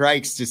 and Frank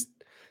Reich's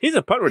he's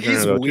a punt returner,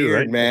 he's though, weird, too,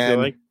 right? man.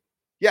 Like?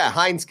 Yeah,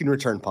 Hines can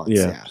return punts.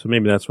 Yeah. So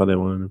maybe that's why they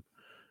wanted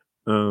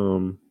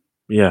him.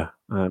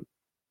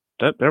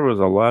 There was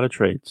a lot of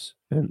trades,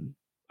 and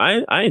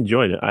I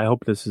enjoyed it. I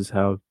hope this is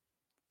how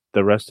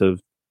the rest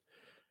of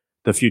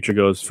the future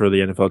goes for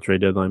the NFL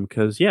trade deadline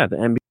because,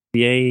 the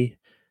NBA,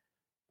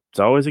 it's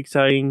always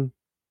exciting.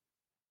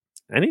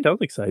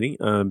 NHL's exciting.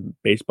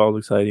 Baseball's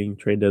exciting.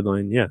 Trade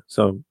deadline. Yeah.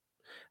 So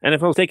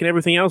NFL's taking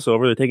everything else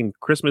over. They're taking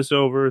Christmas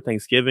over,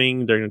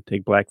 Thanksgiving. They're going to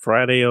take Black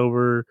Friday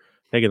over,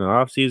 taking the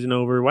off season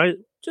over. Why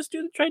just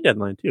do the trade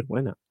deadline too?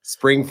 Why not?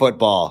 Spring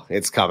football.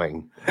 It's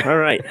coming. All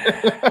right.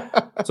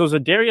 So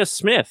Zadarius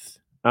Smith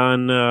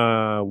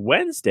on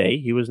Wednesday,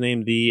 he was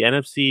named the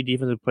NFC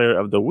Defensive Player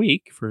of the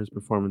Week for his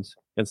performance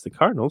against the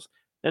Cardinals.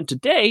 And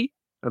today,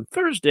 on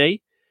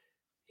Thursday,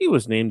 he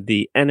was named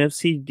the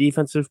NFC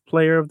Defensive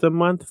Player of the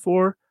Month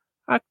for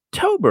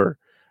October.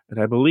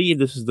 And I believe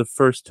this is the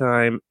first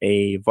time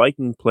a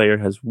Viking player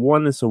has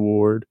won this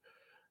award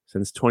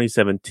since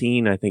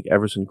 2017. I think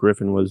Everson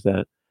Griffin was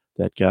that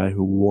guy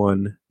who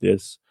won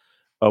this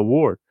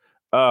award.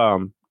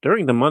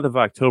 During the month of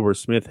October,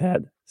 Smith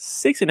had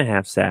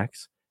 6.5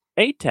 sacks,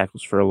 8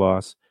 tackles for a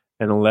loss,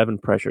 and 11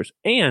 pressures.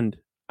 And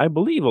I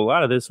believe a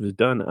lot of this was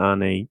done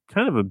on a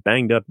kind of a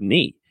banged up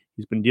knee.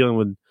 He's been dealing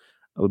with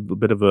a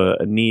bit of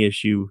a knee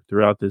issue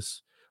throughout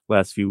this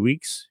last few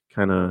weeks.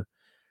 Kind of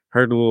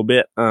hurt a little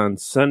bit on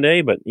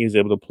Sunday, but he was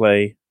able to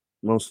play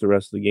most of the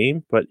rest of the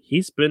game. But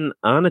he's been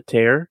on a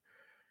tear.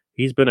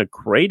 He's been a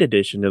great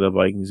addition to the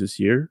Vikings this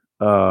year.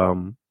 But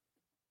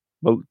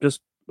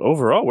just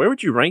overall, where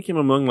would you rank him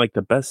among like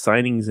the best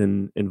signings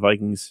in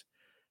Vikings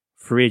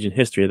free agent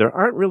history? There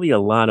aren't really a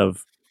lot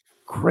of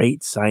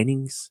great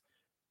signings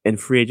in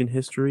free agent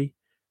history,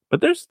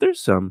 but there's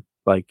some.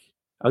 Like,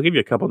 I'll give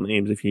you a couple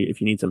names if you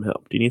need some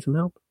help. Do you need some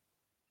help?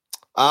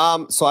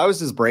 So I was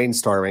just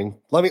brainstorming.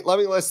 Let me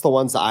list the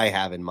ones that I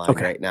have in mind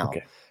right now.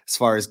 Okay. As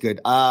far as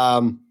good,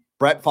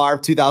 Brett Favre,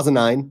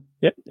 2009.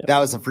 Yep. That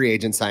was a free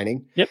agent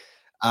signing. Yep.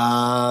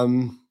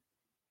 Antoine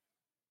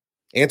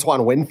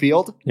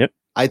Winfield. Yep.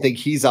 I think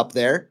he's up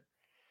there.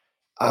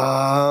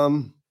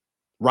 Ryan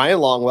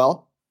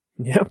Longwell.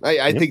 Yeah.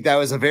 I think that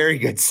was a very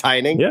good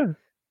signing. Yeah.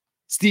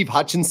 Steve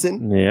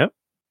Hutchinson. Yeah.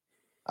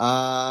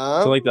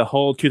 So like the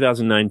whole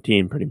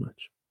 2019, pretty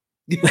much.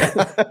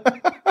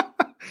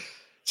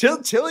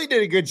 Chile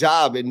did a good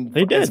job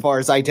as far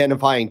as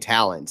identifying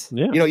talent.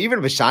 Yeah. Even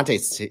Vashante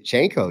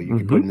Shenko, you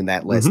could put in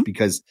that list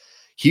because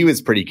he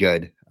was pretty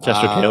good.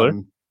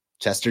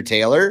 Chester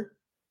Taylor.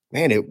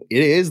 Man, it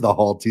is the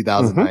whole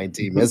 2009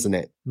 team, isn't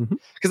it?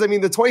 Because, the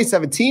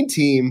 2017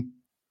 team,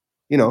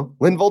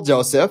 Linval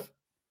Joseph.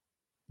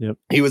 Yep.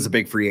 He was a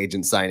big free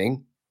agent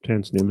signing.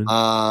 Terrence Newman.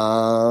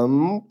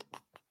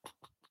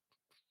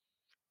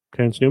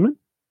 Terrence Newman?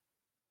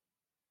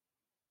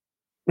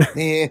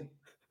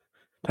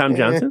 Tom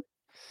Johnson?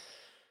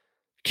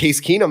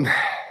 Case Keenum.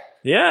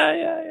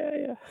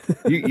 Yeah.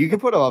 you can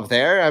put him up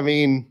there.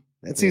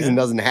 That season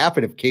doesn't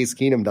happen if Case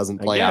Keenum doesn't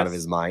play out of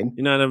his mind.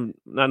 You're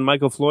not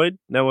Michael Floyd?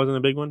 That wasn't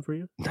a big one for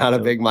you? Not a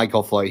big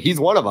Michael Floyd. He's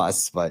one of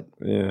us, but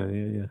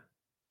yeah.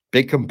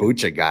 Big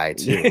kombucha guy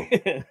too.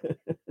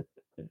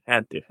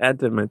 Had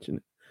to mention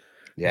it.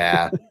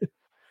 Yeah.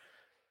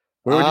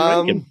 Where would you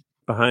rank him?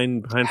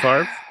 Behind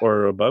Favre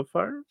or above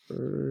Favre?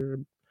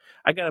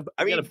 Favre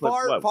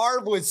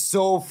was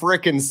so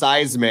freaking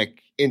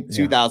seismic in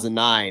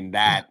 2009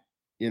 that,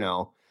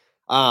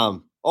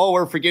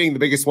 we're forgetting the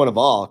biggest one of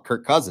all,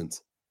 Kirk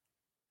Cousins.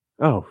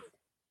 Oh.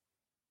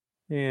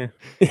 Yeah.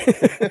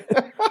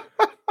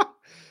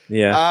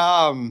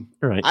 Yeah.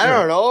 Right. I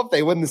don't know if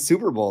they win the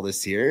Super Bowl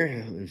this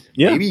year.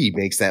 Yeah. Maybe he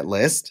makes that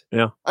list.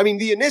 Yeah.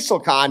 The initial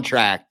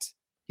contract,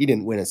 he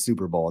didn't win a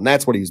Super Bowl, and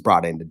that's what he was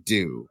brought in to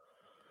do.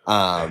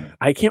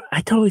 I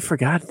totally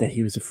forgot that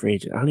he was a free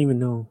agent. I don't even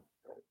know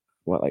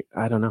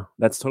I don't know.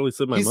 That's totally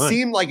slipped my mind. He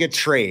seemed like a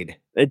trade.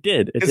 It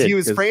did. Because he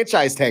was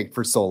franchise tagged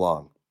for so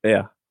long.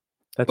 Yeah.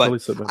 That totally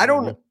slipped my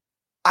mind.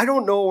 I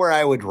don't know where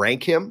I would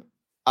rank him.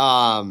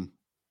 I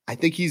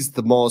think he's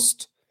the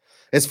most,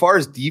 as far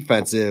as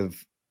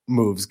defensive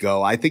moves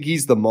go, I think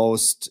he's the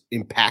most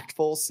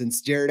impactful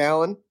since Jared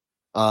Allen.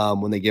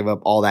 When they give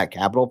up all that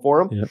capital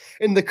for him. Yep.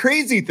 And the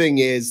crazy thing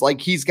is,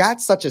 he's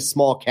got such a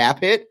small cap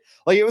hit.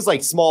 It was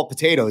like small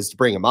potatoes to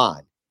bring him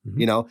on.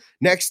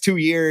 Next 2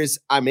 years,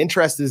 I'm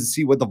interested to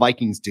see what the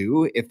Vikings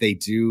do if they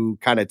do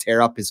kind of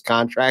tear up his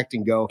contract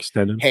and go,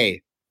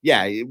 hey,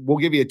 yeah, we'll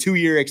give you a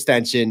 2-year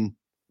extension.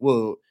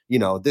 We'll,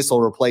 this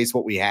will replace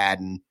what we had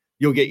and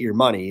you'll get your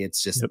money.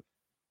 It's just,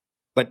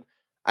 but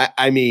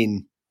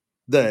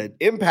the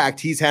impact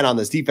he's had on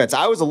this defense,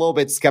 I was a little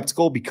bit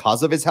skeptical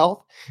because of his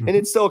health, and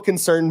it's still a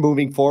concern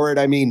moving forward.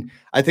 I think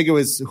it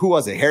was, who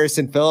was it?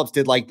 Harrison Phillips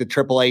did the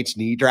Triple H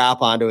knee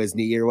drop onto his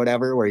knee or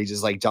whatever, where he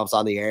just jumps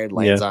on the air and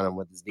lands on him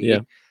with his knee.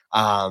 Yeah.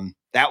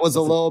 That was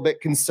a little bit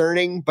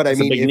concerning, but if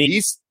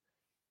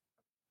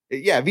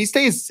he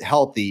stays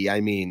healthy,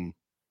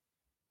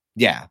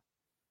 yeah.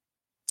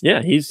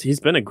 Yeah, he's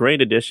been a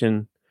great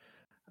addition.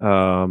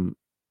 I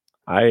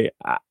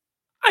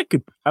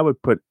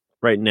would put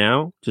right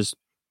now, just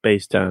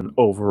based on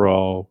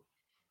overall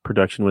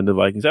production with the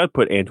Vikings, I would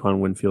put Antoine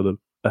Winfield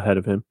ahead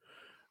of him.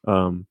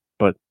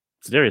 But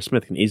Zadarius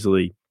Smith can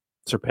easily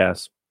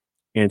surpass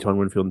Antoine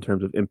Winfield in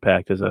terms of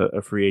impact as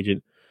a free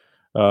agent.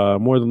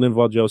 More than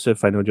Linval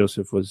Joseph. I know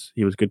Joseph was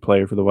a good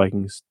player for the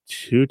Vikings,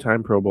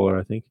 2-time Pro Bowler,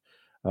 I think.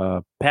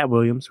 Pat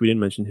Williams, we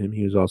didn't mention him.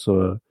 He was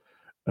also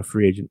a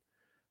free agent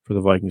for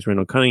the Vikings.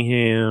 Randall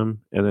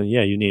Cunningham, and then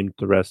you named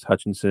the rest: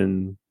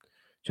 Hutchinson,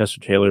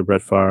 Chester Taylor,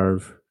 Brett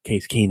Favre,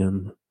 Case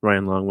Keenum,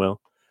 Ryan Longwell.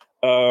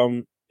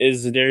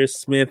 Is Zadarius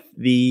Smith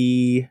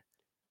the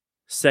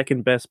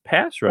second best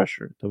pass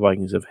rusher the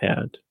Vikings have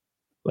had,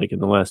 in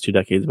the last 2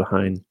 decades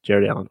behind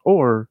Jared Allen?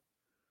 Or,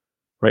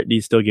 do you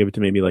still give it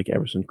to maybe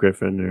Everson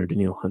Griffin or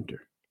Danielle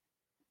Hunter?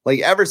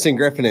 Everson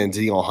Griffin and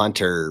Danielle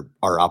Hunter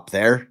are up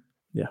there.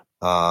 Yeah.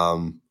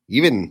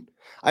 Even,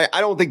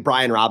 I don't think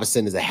Brian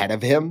Robinson is ahead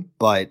of him,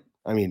 but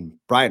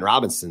Brian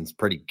Robinson's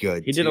pretty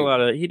good. He did a lot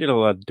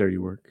of dirty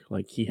work.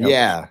 He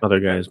helped other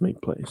guys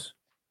make plays.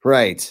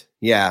 Right.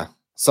 Yeah.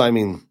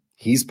 So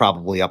he's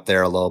probably up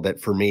there a little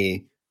bit for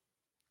me.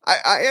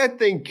 I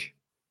think,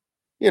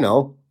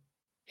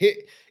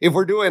 if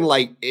we're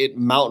doing it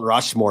Mount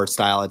Rushmore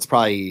style, it's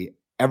probably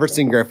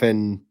Everson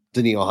Griffin,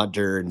 Danielle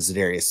Hunter, and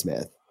Zadarius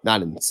Smith.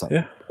 Not in some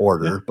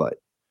order, but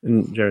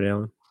and Jared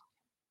Allen.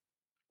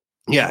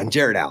 Yeah, and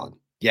Jared Allen.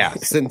 Yeah,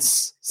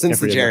 since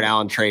the Jared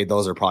Allen trade,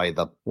 those are probably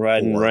the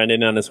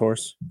riding on his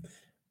horse.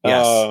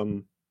 Yes.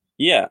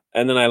 Yeah,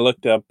 and then I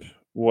looked up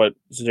what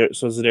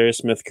Zadarius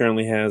Smith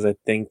currently has. I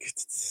think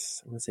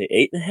I'm gonna say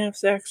 8.5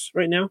 sacks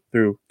right now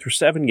through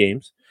 7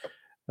 games.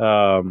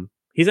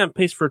 He's on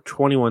pace for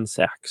 21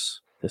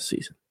 sacks this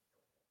season.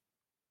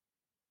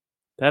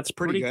 That's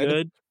pretty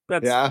good.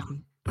 That's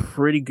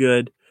pretty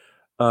good.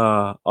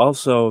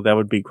 Also, that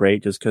would be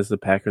great just because the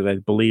Packers, I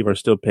believe, are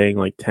still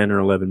paying 10 or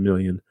 11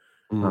 million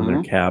on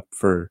their cap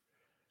for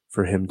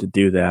him to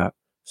do that.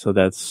 So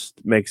that's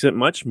makes it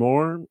much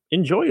more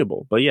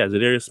enjoyable. But yeah,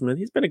 Zadarius Smith,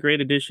 he's been a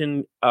great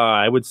addition.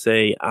 I would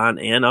say on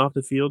and off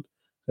the field.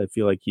 I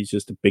feel like he's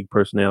just a big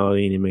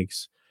personality, and he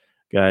makes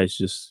guys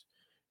just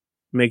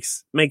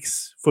makes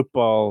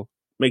football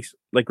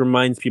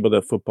reminds people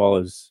that football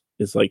is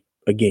like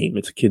a game.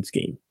 It's a kid's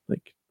game.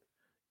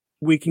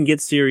 We can get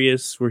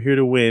serious. We're here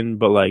to win,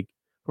 but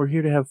we're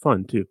here to have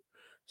fun too.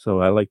 So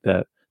I like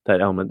that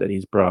element that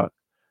he's brought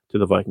to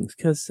the Vikings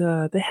because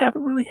they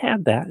haven't really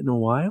had that in a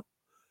while.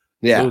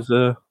 Yeah. So it was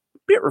a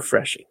bit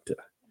refreshing to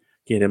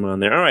get him on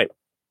there. All right.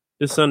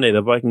 This Sunday,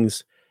 the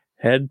Vikings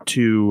head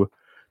to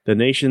the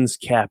nation's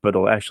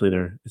capital.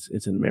 Actually,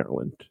 it's in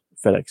Maryland.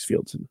 FedEx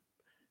Field's in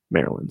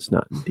Maryland. It's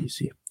not in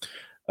D.C.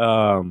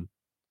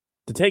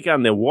 To take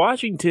on the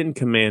Washington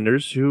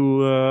Commanders,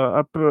 who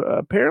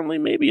apparently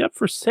may be up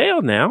for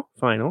sale now,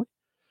 finally.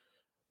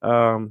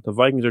 The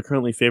Vikings are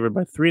currently favored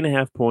by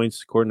 3.5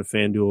 points, according to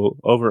FanDuel.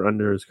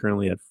 Over-under is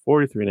currently at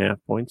 43.5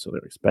 points, so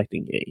they're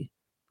expecting a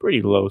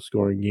pretty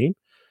low-scoring game.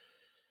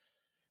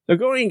 They're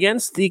going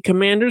against the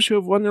Commanders, who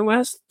have won their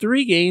last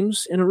 3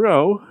 games in a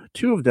row,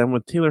 2 of them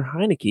with Taylor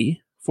Heineke,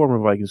 former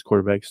Vikings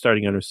quarterback,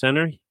 starting under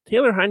center.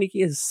 Taylor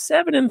Heineke is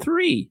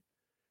 7-3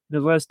 in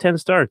his last 10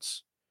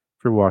 starts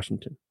for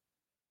Washington.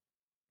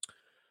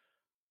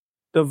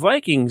 The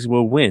Vikings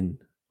will win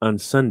on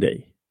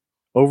Sunday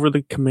over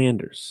the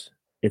Commanders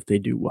if they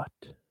do what?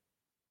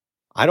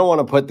 I don't want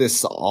to put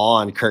this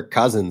on Kirk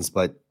Cousins,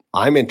 but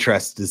I'm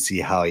interested to see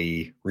how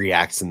he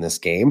reacts in this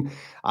game.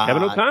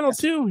 Kevin O'Connell,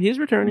 too. He's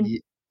returning.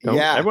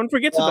 Yeah. Everyone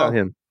forgets about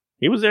him.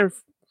 He was there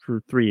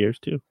for 3 years,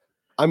 too.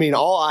 I mean,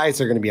 all eyes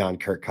are going to be on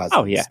Kirk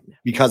Cousins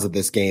because of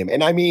this game.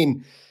 And I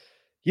mean,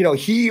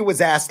 he was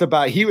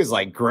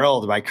like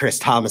grilled by Chris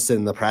Thomason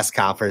in the press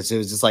conference. It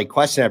was just like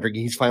question after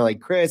he's finally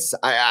like, Chris,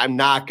 I'm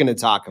not going to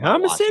talk about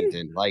Thomason?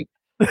 Washington. Like,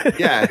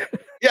 yeah,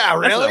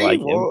 really? Like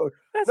no.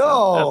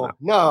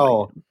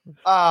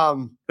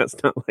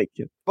 That's not like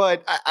him.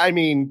 But I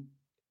mean,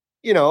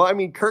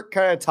 Kirk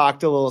kind of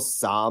talked a little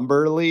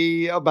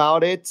somberly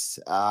about it.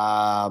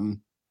 I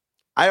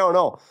don't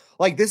know.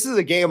 Like, this is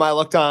a game I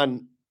looked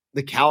on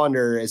the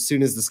calendar as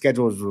soon as the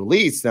schedule was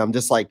released, and I'm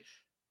just like,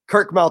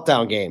 Kirk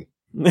meltdown game.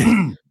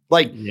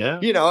 Like,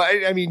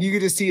 I mean, you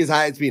could just see his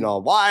eyes being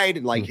all wide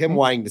and like him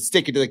wanting to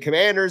stick it to the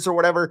Commanders or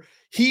whatever.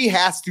 He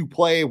has to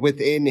play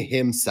within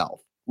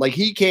himself. Like,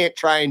 he can't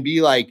try and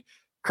be like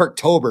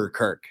Kirktober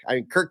Kirk. I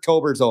mean,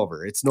 Kirktober's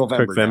over. It's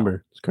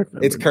November.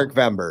 It's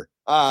Kirkvember.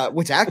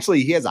 Which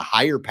actually he has a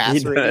higher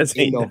pass rate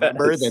in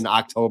November than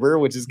October,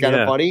 which is kind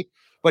of funny.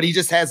 But he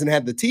just hasn't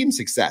had the team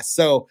success.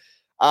 So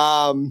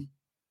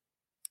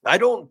I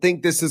don't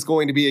think this is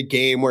going to be a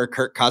game where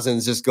Kirk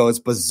Cousins just goes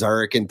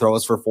berserk and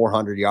throws for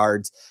 400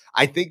 yards.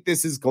 I think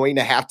this is going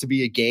to have to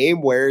be a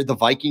game where the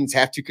Vikings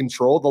have to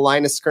control the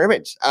line of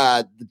scrimmage.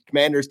 The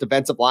Commanders'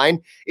 defensive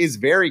line is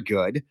very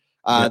good.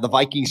 The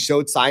Vikings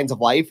showed signs of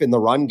life in the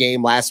run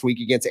game last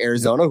week against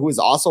Arizona, who is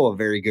also a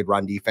very good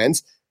run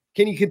defense.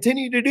 Can you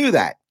continue to do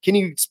that? Can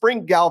you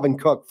spring Dalvin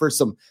Cook for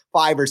some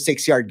 5 or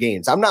 6 yard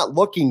gains? I'm not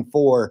looking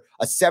for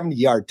a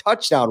 70-yard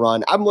touchdown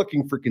run. I'm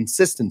looking for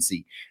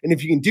consistency. And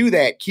if you can do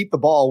that, keep the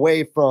ball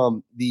away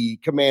from the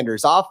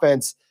Commanders'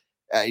 offense,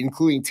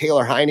 including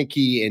Taylor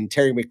Heineke and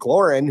Terry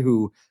McLaurin,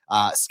 who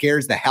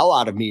scares the hell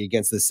out of me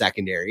against the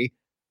secondary.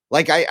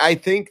 Like, I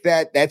think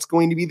that's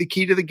going to be the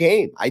key to the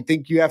game. I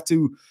think you have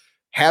to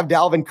have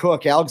Dalvin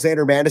Cook,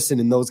 Alexander Madison,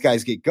 and those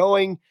guys get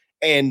going.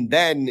 And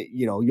then,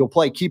 you'll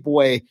play keep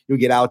away, you'll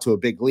get out to a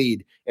big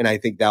lead. And I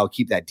think that'll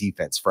keep that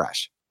defense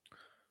fresh.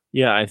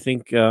 Yeah, I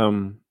think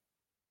Kevin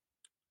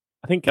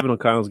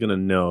O'Connell's going to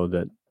know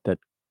that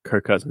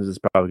Kirk Cousins is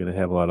probably going to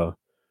have a lot of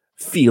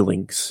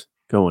feelings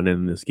going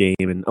in this game.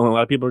 And a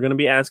lot of people are going to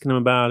be asking him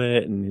about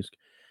it. And he's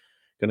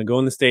going to go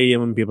in the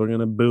stadium and people are going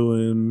to boo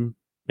him.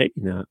 Maybe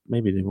not.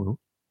 Maybe they won't.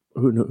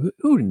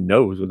 Who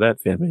knows with that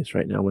fan base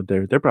right now?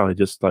 They're probably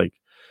just like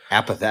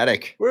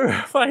apathetic.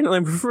 We're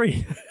finally for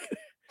free.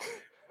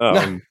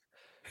 But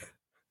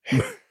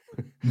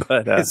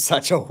it's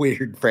such a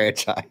weird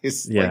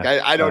franchise. Yeah,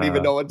 like I don't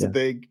even know what to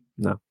think.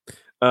 No,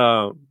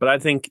 but I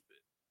think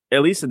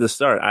at least at the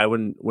start, I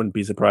wouldn't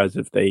be surprised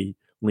if they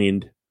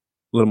leaned a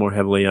little more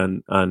heavily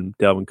on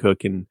Dalvin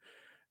Cook and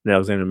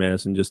Alexander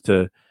Madison just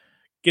to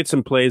get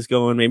some plays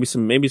going. Maybe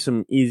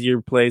some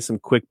easier plays, some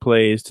quick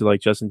plays to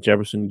like Justin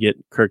Jefferson, get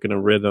Kirk in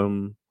a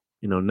rhythm.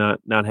 Not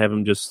have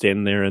him just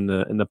standing there in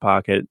the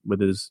pocket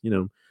with his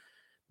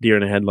deer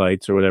in the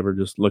headlights or whatever,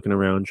 just looking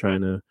around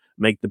trying to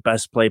make the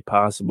best play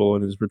possible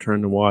in his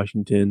return to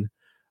Washington.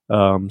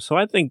 So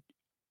I think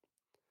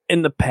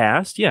in the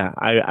past,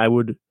 I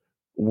would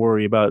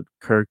worry about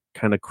Kirk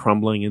kind of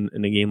crumbling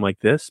in a game like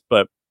this.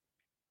 But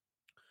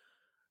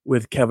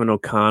with Kevin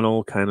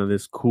O'Connell, kind of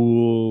this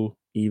cool,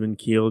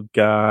 even-keeled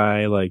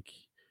guy, like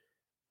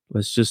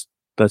let's just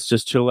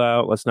chill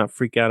out. Let's not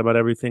freak out about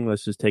everything.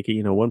 Let's just take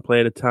it, one play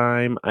at a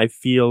time. I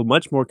feel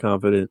much more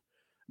confident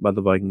about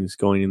the Vikings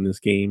going in this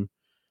game.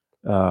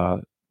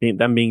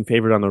 Them being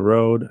favored on the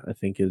road, I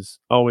think, is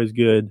always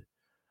good.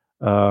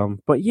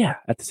 But yeah,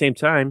 at the same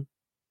time,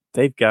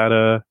 they've got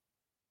to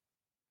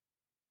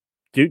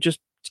just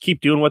keep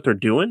doing what they're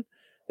doing.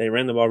 They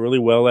ran the ball really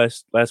well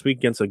last week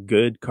against a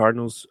good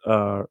Cardinals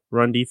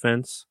run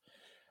defense.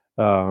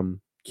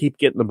 Keep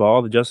getting the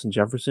ball to Justin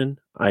Jefferson.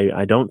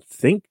 I don't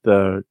think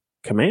the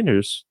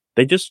Commanders,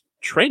 they just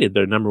traded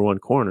their number one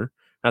corner.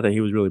 Not that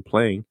he was really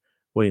playing,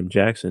 William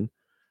Jackson,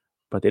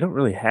 but they don't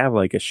really have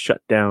like a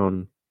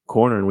shutdown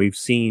corner, and we've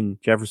seen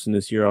Jefferson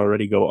this year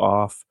already go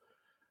off.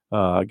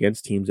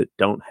 against teams that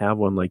don't have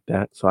one like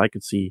that. So I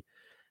could see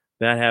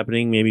that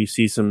happening. Maybe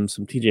see some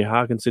TJ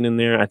Hockenson in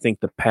there. I think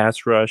the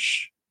pass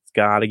rush has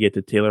got to get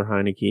to Taylor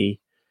Heineke.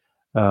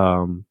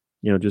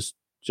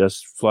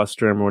 Just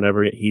fluster him or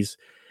whatever. He's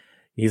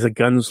a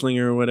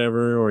gunslinger or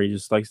whatever, or he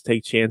just likes to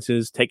take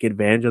chances, take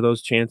advantage of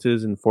those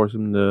chances and force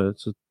him to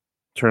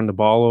turn the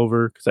ball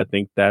over, because I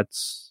think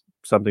that's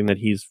something that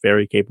he's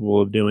very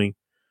capable of doing.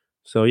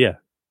 So, yeah,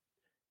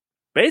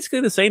 basically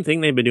the same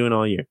thing they've been doing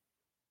all year.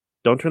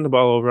 Don't turn the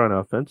ball over on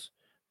offense.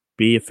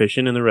 Be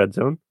efficient in the red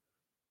zone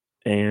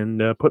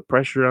and put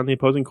pressure on the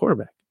opposing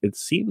quarterback. It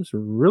seems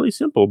really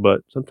simple,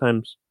 but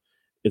sometimes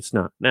it's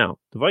not. Now,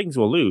 the Vikings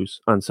will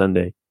lose on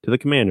Sunday to the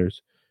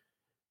Commanders.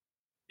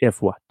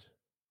 If what?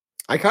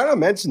 I kind of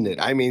mentioned it.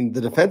 I mean,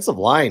 the defensive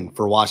line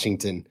for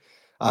Washington,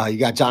 you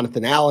got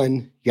Jonathan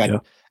Allen, you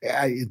got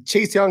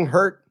Chase Young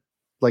hurt.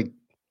 Like,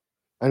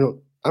 I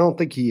don't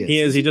think he is. He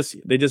is.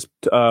 They just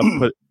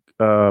put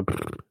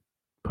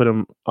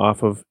him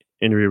off of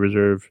injury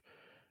reserve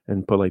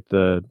and put like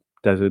the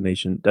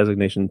designation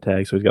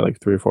tag. So he's got like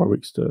 3 or 4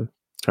 weeks to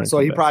try. So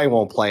he probably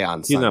won't play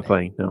on Sunday. He's not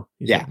playing. No.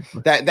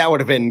 That would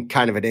have been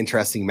kind of an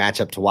interesting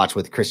matchup to watch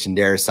with Christian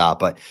Darrisaw.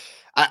 But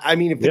I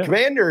mean, if the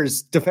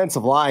Commanders'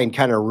 defensive line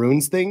kind of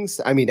ruins things,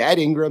 I mean, Ed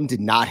Ingram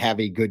did not have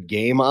a good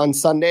game on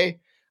Sunday.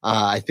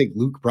 I think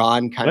Luke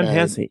Braun kind of. When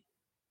has he?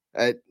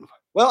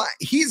 Well,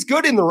 he's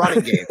good in the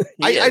running game.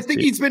 I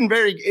think he's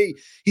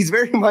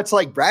very much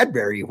like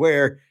Bradbury,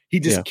 where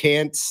he just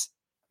can't,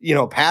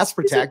 pass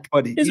protect.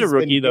 But he's a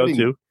rookie though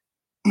too.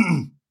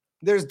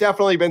 There's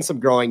definitely been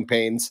some growing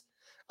pains.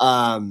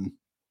 I'm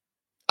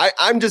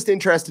just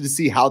interested to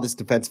see how this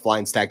defensive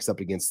line stacks up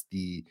against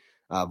the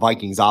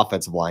Vikings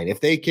offensive line.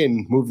 If they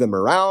can move them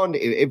around,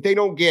 if they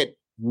don't get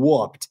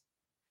whooped,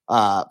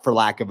 for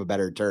lack of a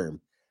better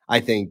term,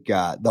 I think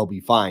they'll be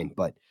fine.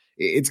 But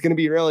it's going to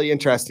be really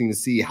interesting to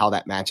see how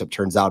that matchup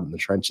turns out in the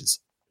trenches.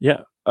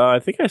 Yeah. I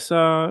think I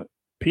saw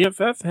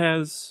PFF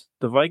has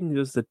the Vikings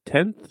as the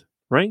 10th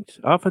ranked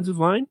offensive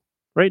line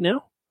right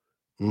now.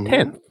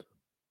 10th.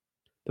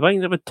 The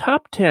Vikings have a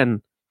top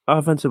 10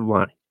 offensive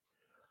line.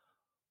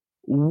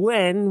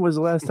 When was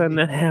the last time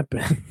that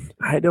happened?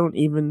 I don't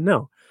even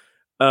know.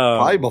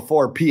 Probably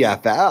before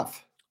PFF.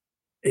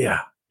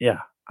 Yeah.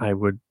 I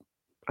would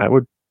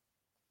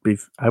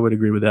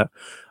agree with that.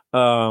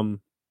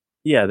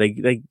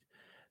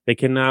 They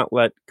cannot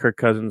let Kirk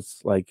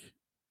Cousins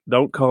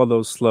don't call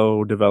those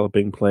slow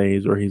developing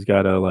plays where he's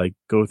got to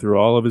go through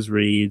all of his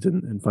reads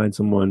and find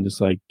someone, just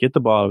get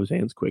the ball out of his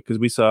hands quick. Because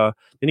we saw,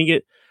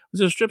 was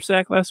there a strip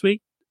sack last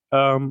week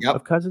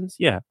of Cousins?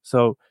 Yeah.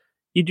 So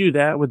you do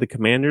that with the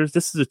Commanders.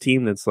 This is a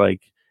team that's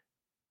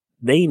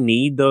they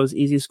need those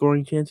easy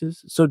scoring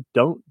chances. So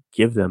don't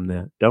give them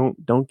that.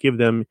 Don't give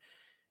them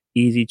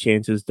easy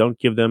chances. Don't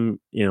give them,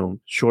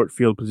 short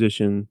field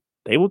position.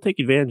 They will take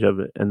advantage of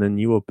it, and then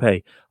you will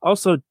pay.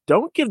 Also,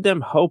 don't give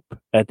them hope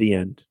at the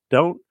end.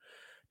 Don't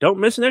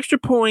miss an extra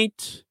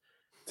point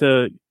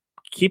to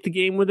keep the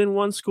game within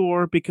 1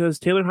 score, because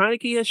Taylor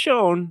Heineke has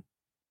shown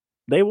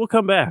they will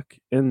come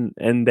back and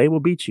they will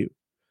beat you.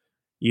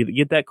 You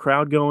get that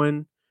crowd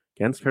going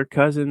against Kirk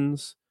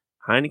Cousins.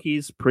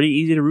 Heineke's pretty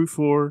easy to root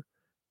for.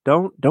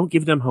 Don't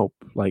give them hope.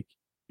 If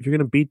you're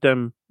gonna beat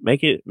them,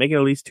 make it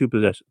at least 2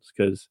 possessions,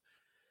 because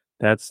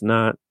that's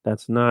not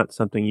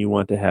something you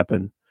want to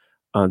happen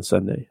on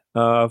Sunday.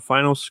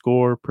 Final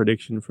score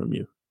prediction from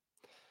you.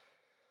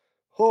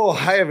 Oh,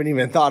 I haven't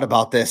even thought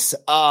about this.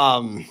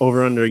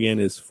 Over under again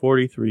is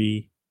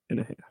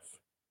 43.5.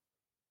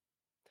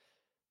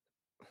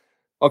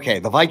 Okay,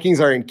 the Vikings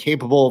are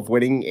incapable of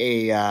winning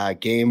a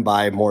game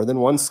by more than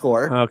 1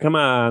 score. Oh, come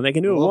on. They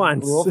can do it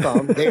once. Rule of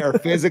thumb. They are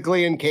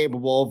physically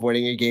incapable of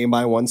winning a game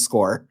by 1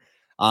 score.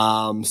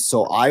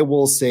 So I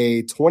will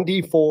say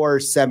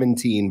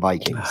 24-17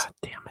 Vikings. Ah,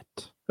 damn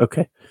it.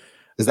 Okay.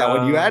 Is that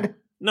what you had?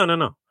 No.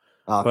 Okay.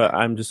 But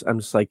I'm just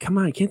come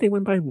on, can't they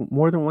win by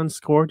more than 1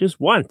 score? Just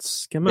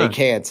once. Come on. They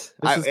can't.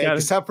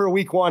 Except for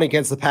week 1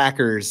 against the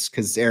Packers,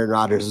 because Aaron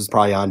Rodgers was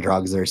probably on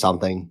drugs or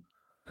something.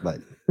 But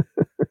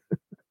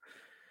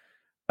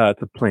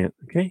it's a plant,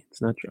 okay?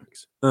 It's not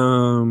drugs.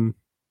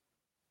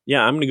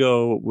 Yeah, I'm gonna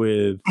go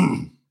with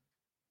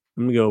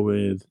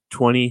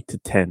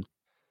 20-10. I'm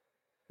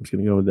just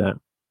gonna go with that.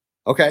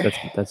 Okay.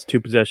 That's 2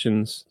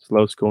 possessions. It's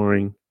low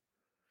scoring.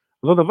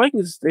 Although the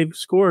Vikings, they've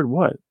scored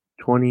what?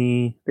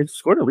 20. They've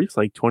scored at least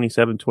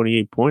 27,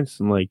 28 points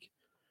in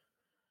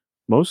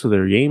most of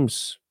their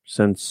games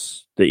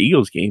since the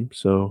Eagles game.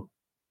 So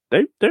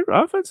their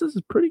offense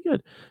is pretty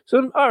good.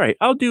 So all right,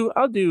 I'll do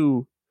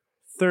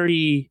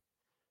 30-17.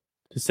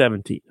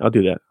 I'll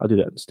do that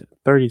instead.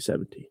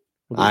 30-17.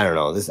 I don't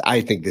know.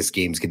 I think this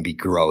game's gonna be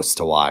gross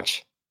to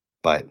watch,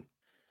 but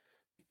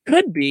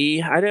could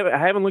be. I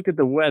haven't looked at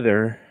the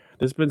weather.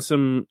 There's been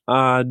some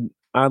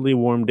oddly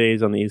warm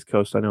days on the East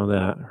Coast. I know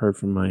that. I heard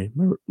from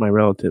my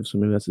relatives, so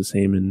maybe that's the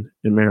same in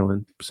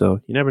Maryland.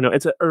 So you never know.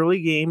 It's an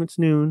early game. It's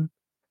noon.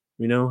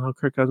 We know how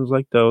Kirk Cousins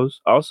like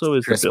those. Also,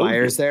 is Chris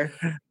Myers there?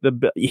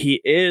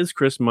 He is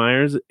Chris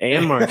Myers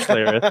and Mark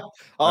Schlereth.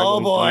 Oh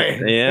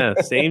boy!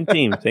 Same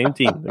team. They're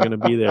going to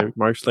be there.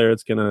 Mark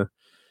Schlereth's going to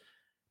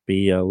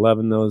be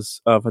loving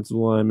those offensive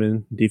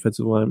linemen,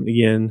 defensive linemen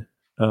again.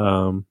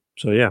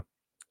 So yeah,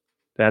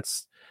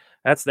 that's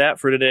that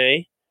for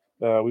today.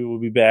 We will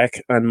be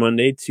back on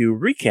Monday to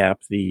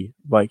recap the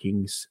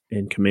Vikings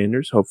and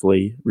Commanders.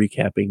 Hopefully,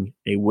 recapping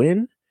a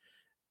win.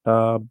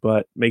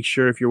 But make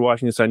sure if you're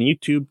watching this on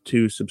YouTube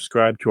to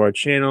subscribe to our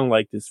channel,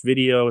 like this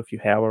video if you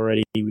have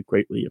already. We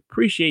greatly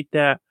appreciate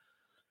that.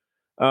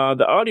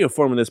 The audio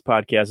form of this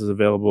podcast is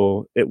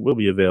available. It will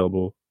be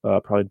available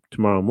probably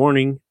tomorrow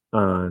morning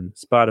on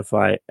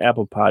Spotify,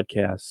 Apple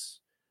Podcasts,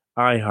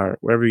 iHeart,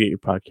 wherever you get your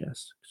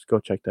podcasts. Just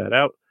go check that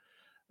out.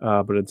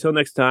 But until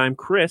next time,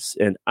 Chris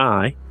and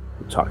I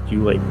will talk to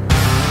you later.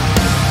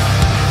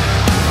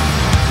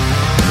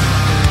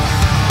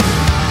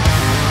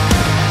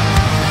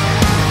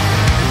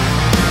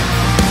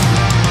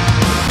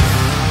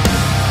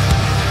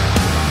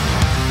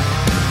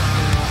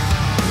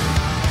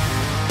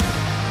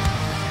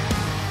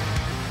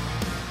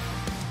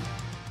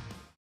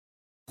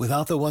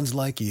 Without the ones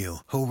like you,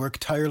 who work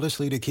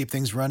tirelessly to keep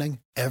things running,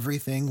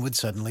 everything would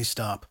suddenly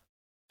stop.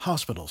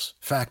 Hospitals,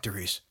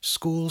 factories,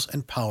 schools,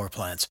 and power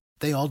plants,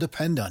 they all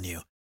depend on you.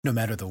 No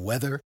matter the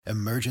weather,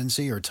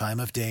 emergency, or time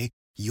of day,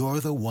 you're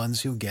the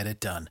ones who get it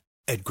done.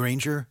 At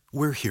Grainger,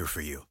 we're here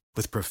for you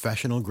with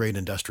professional-grade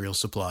industrial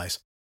supplies.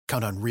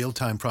 Count on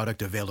real-time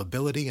product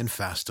availability and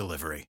fast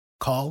delivery.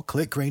 Call,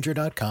 click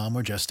Grainger.com,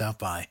 or just stop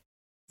by.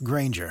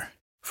 Grainger,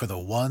 for the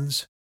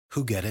ones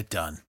who get it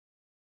done.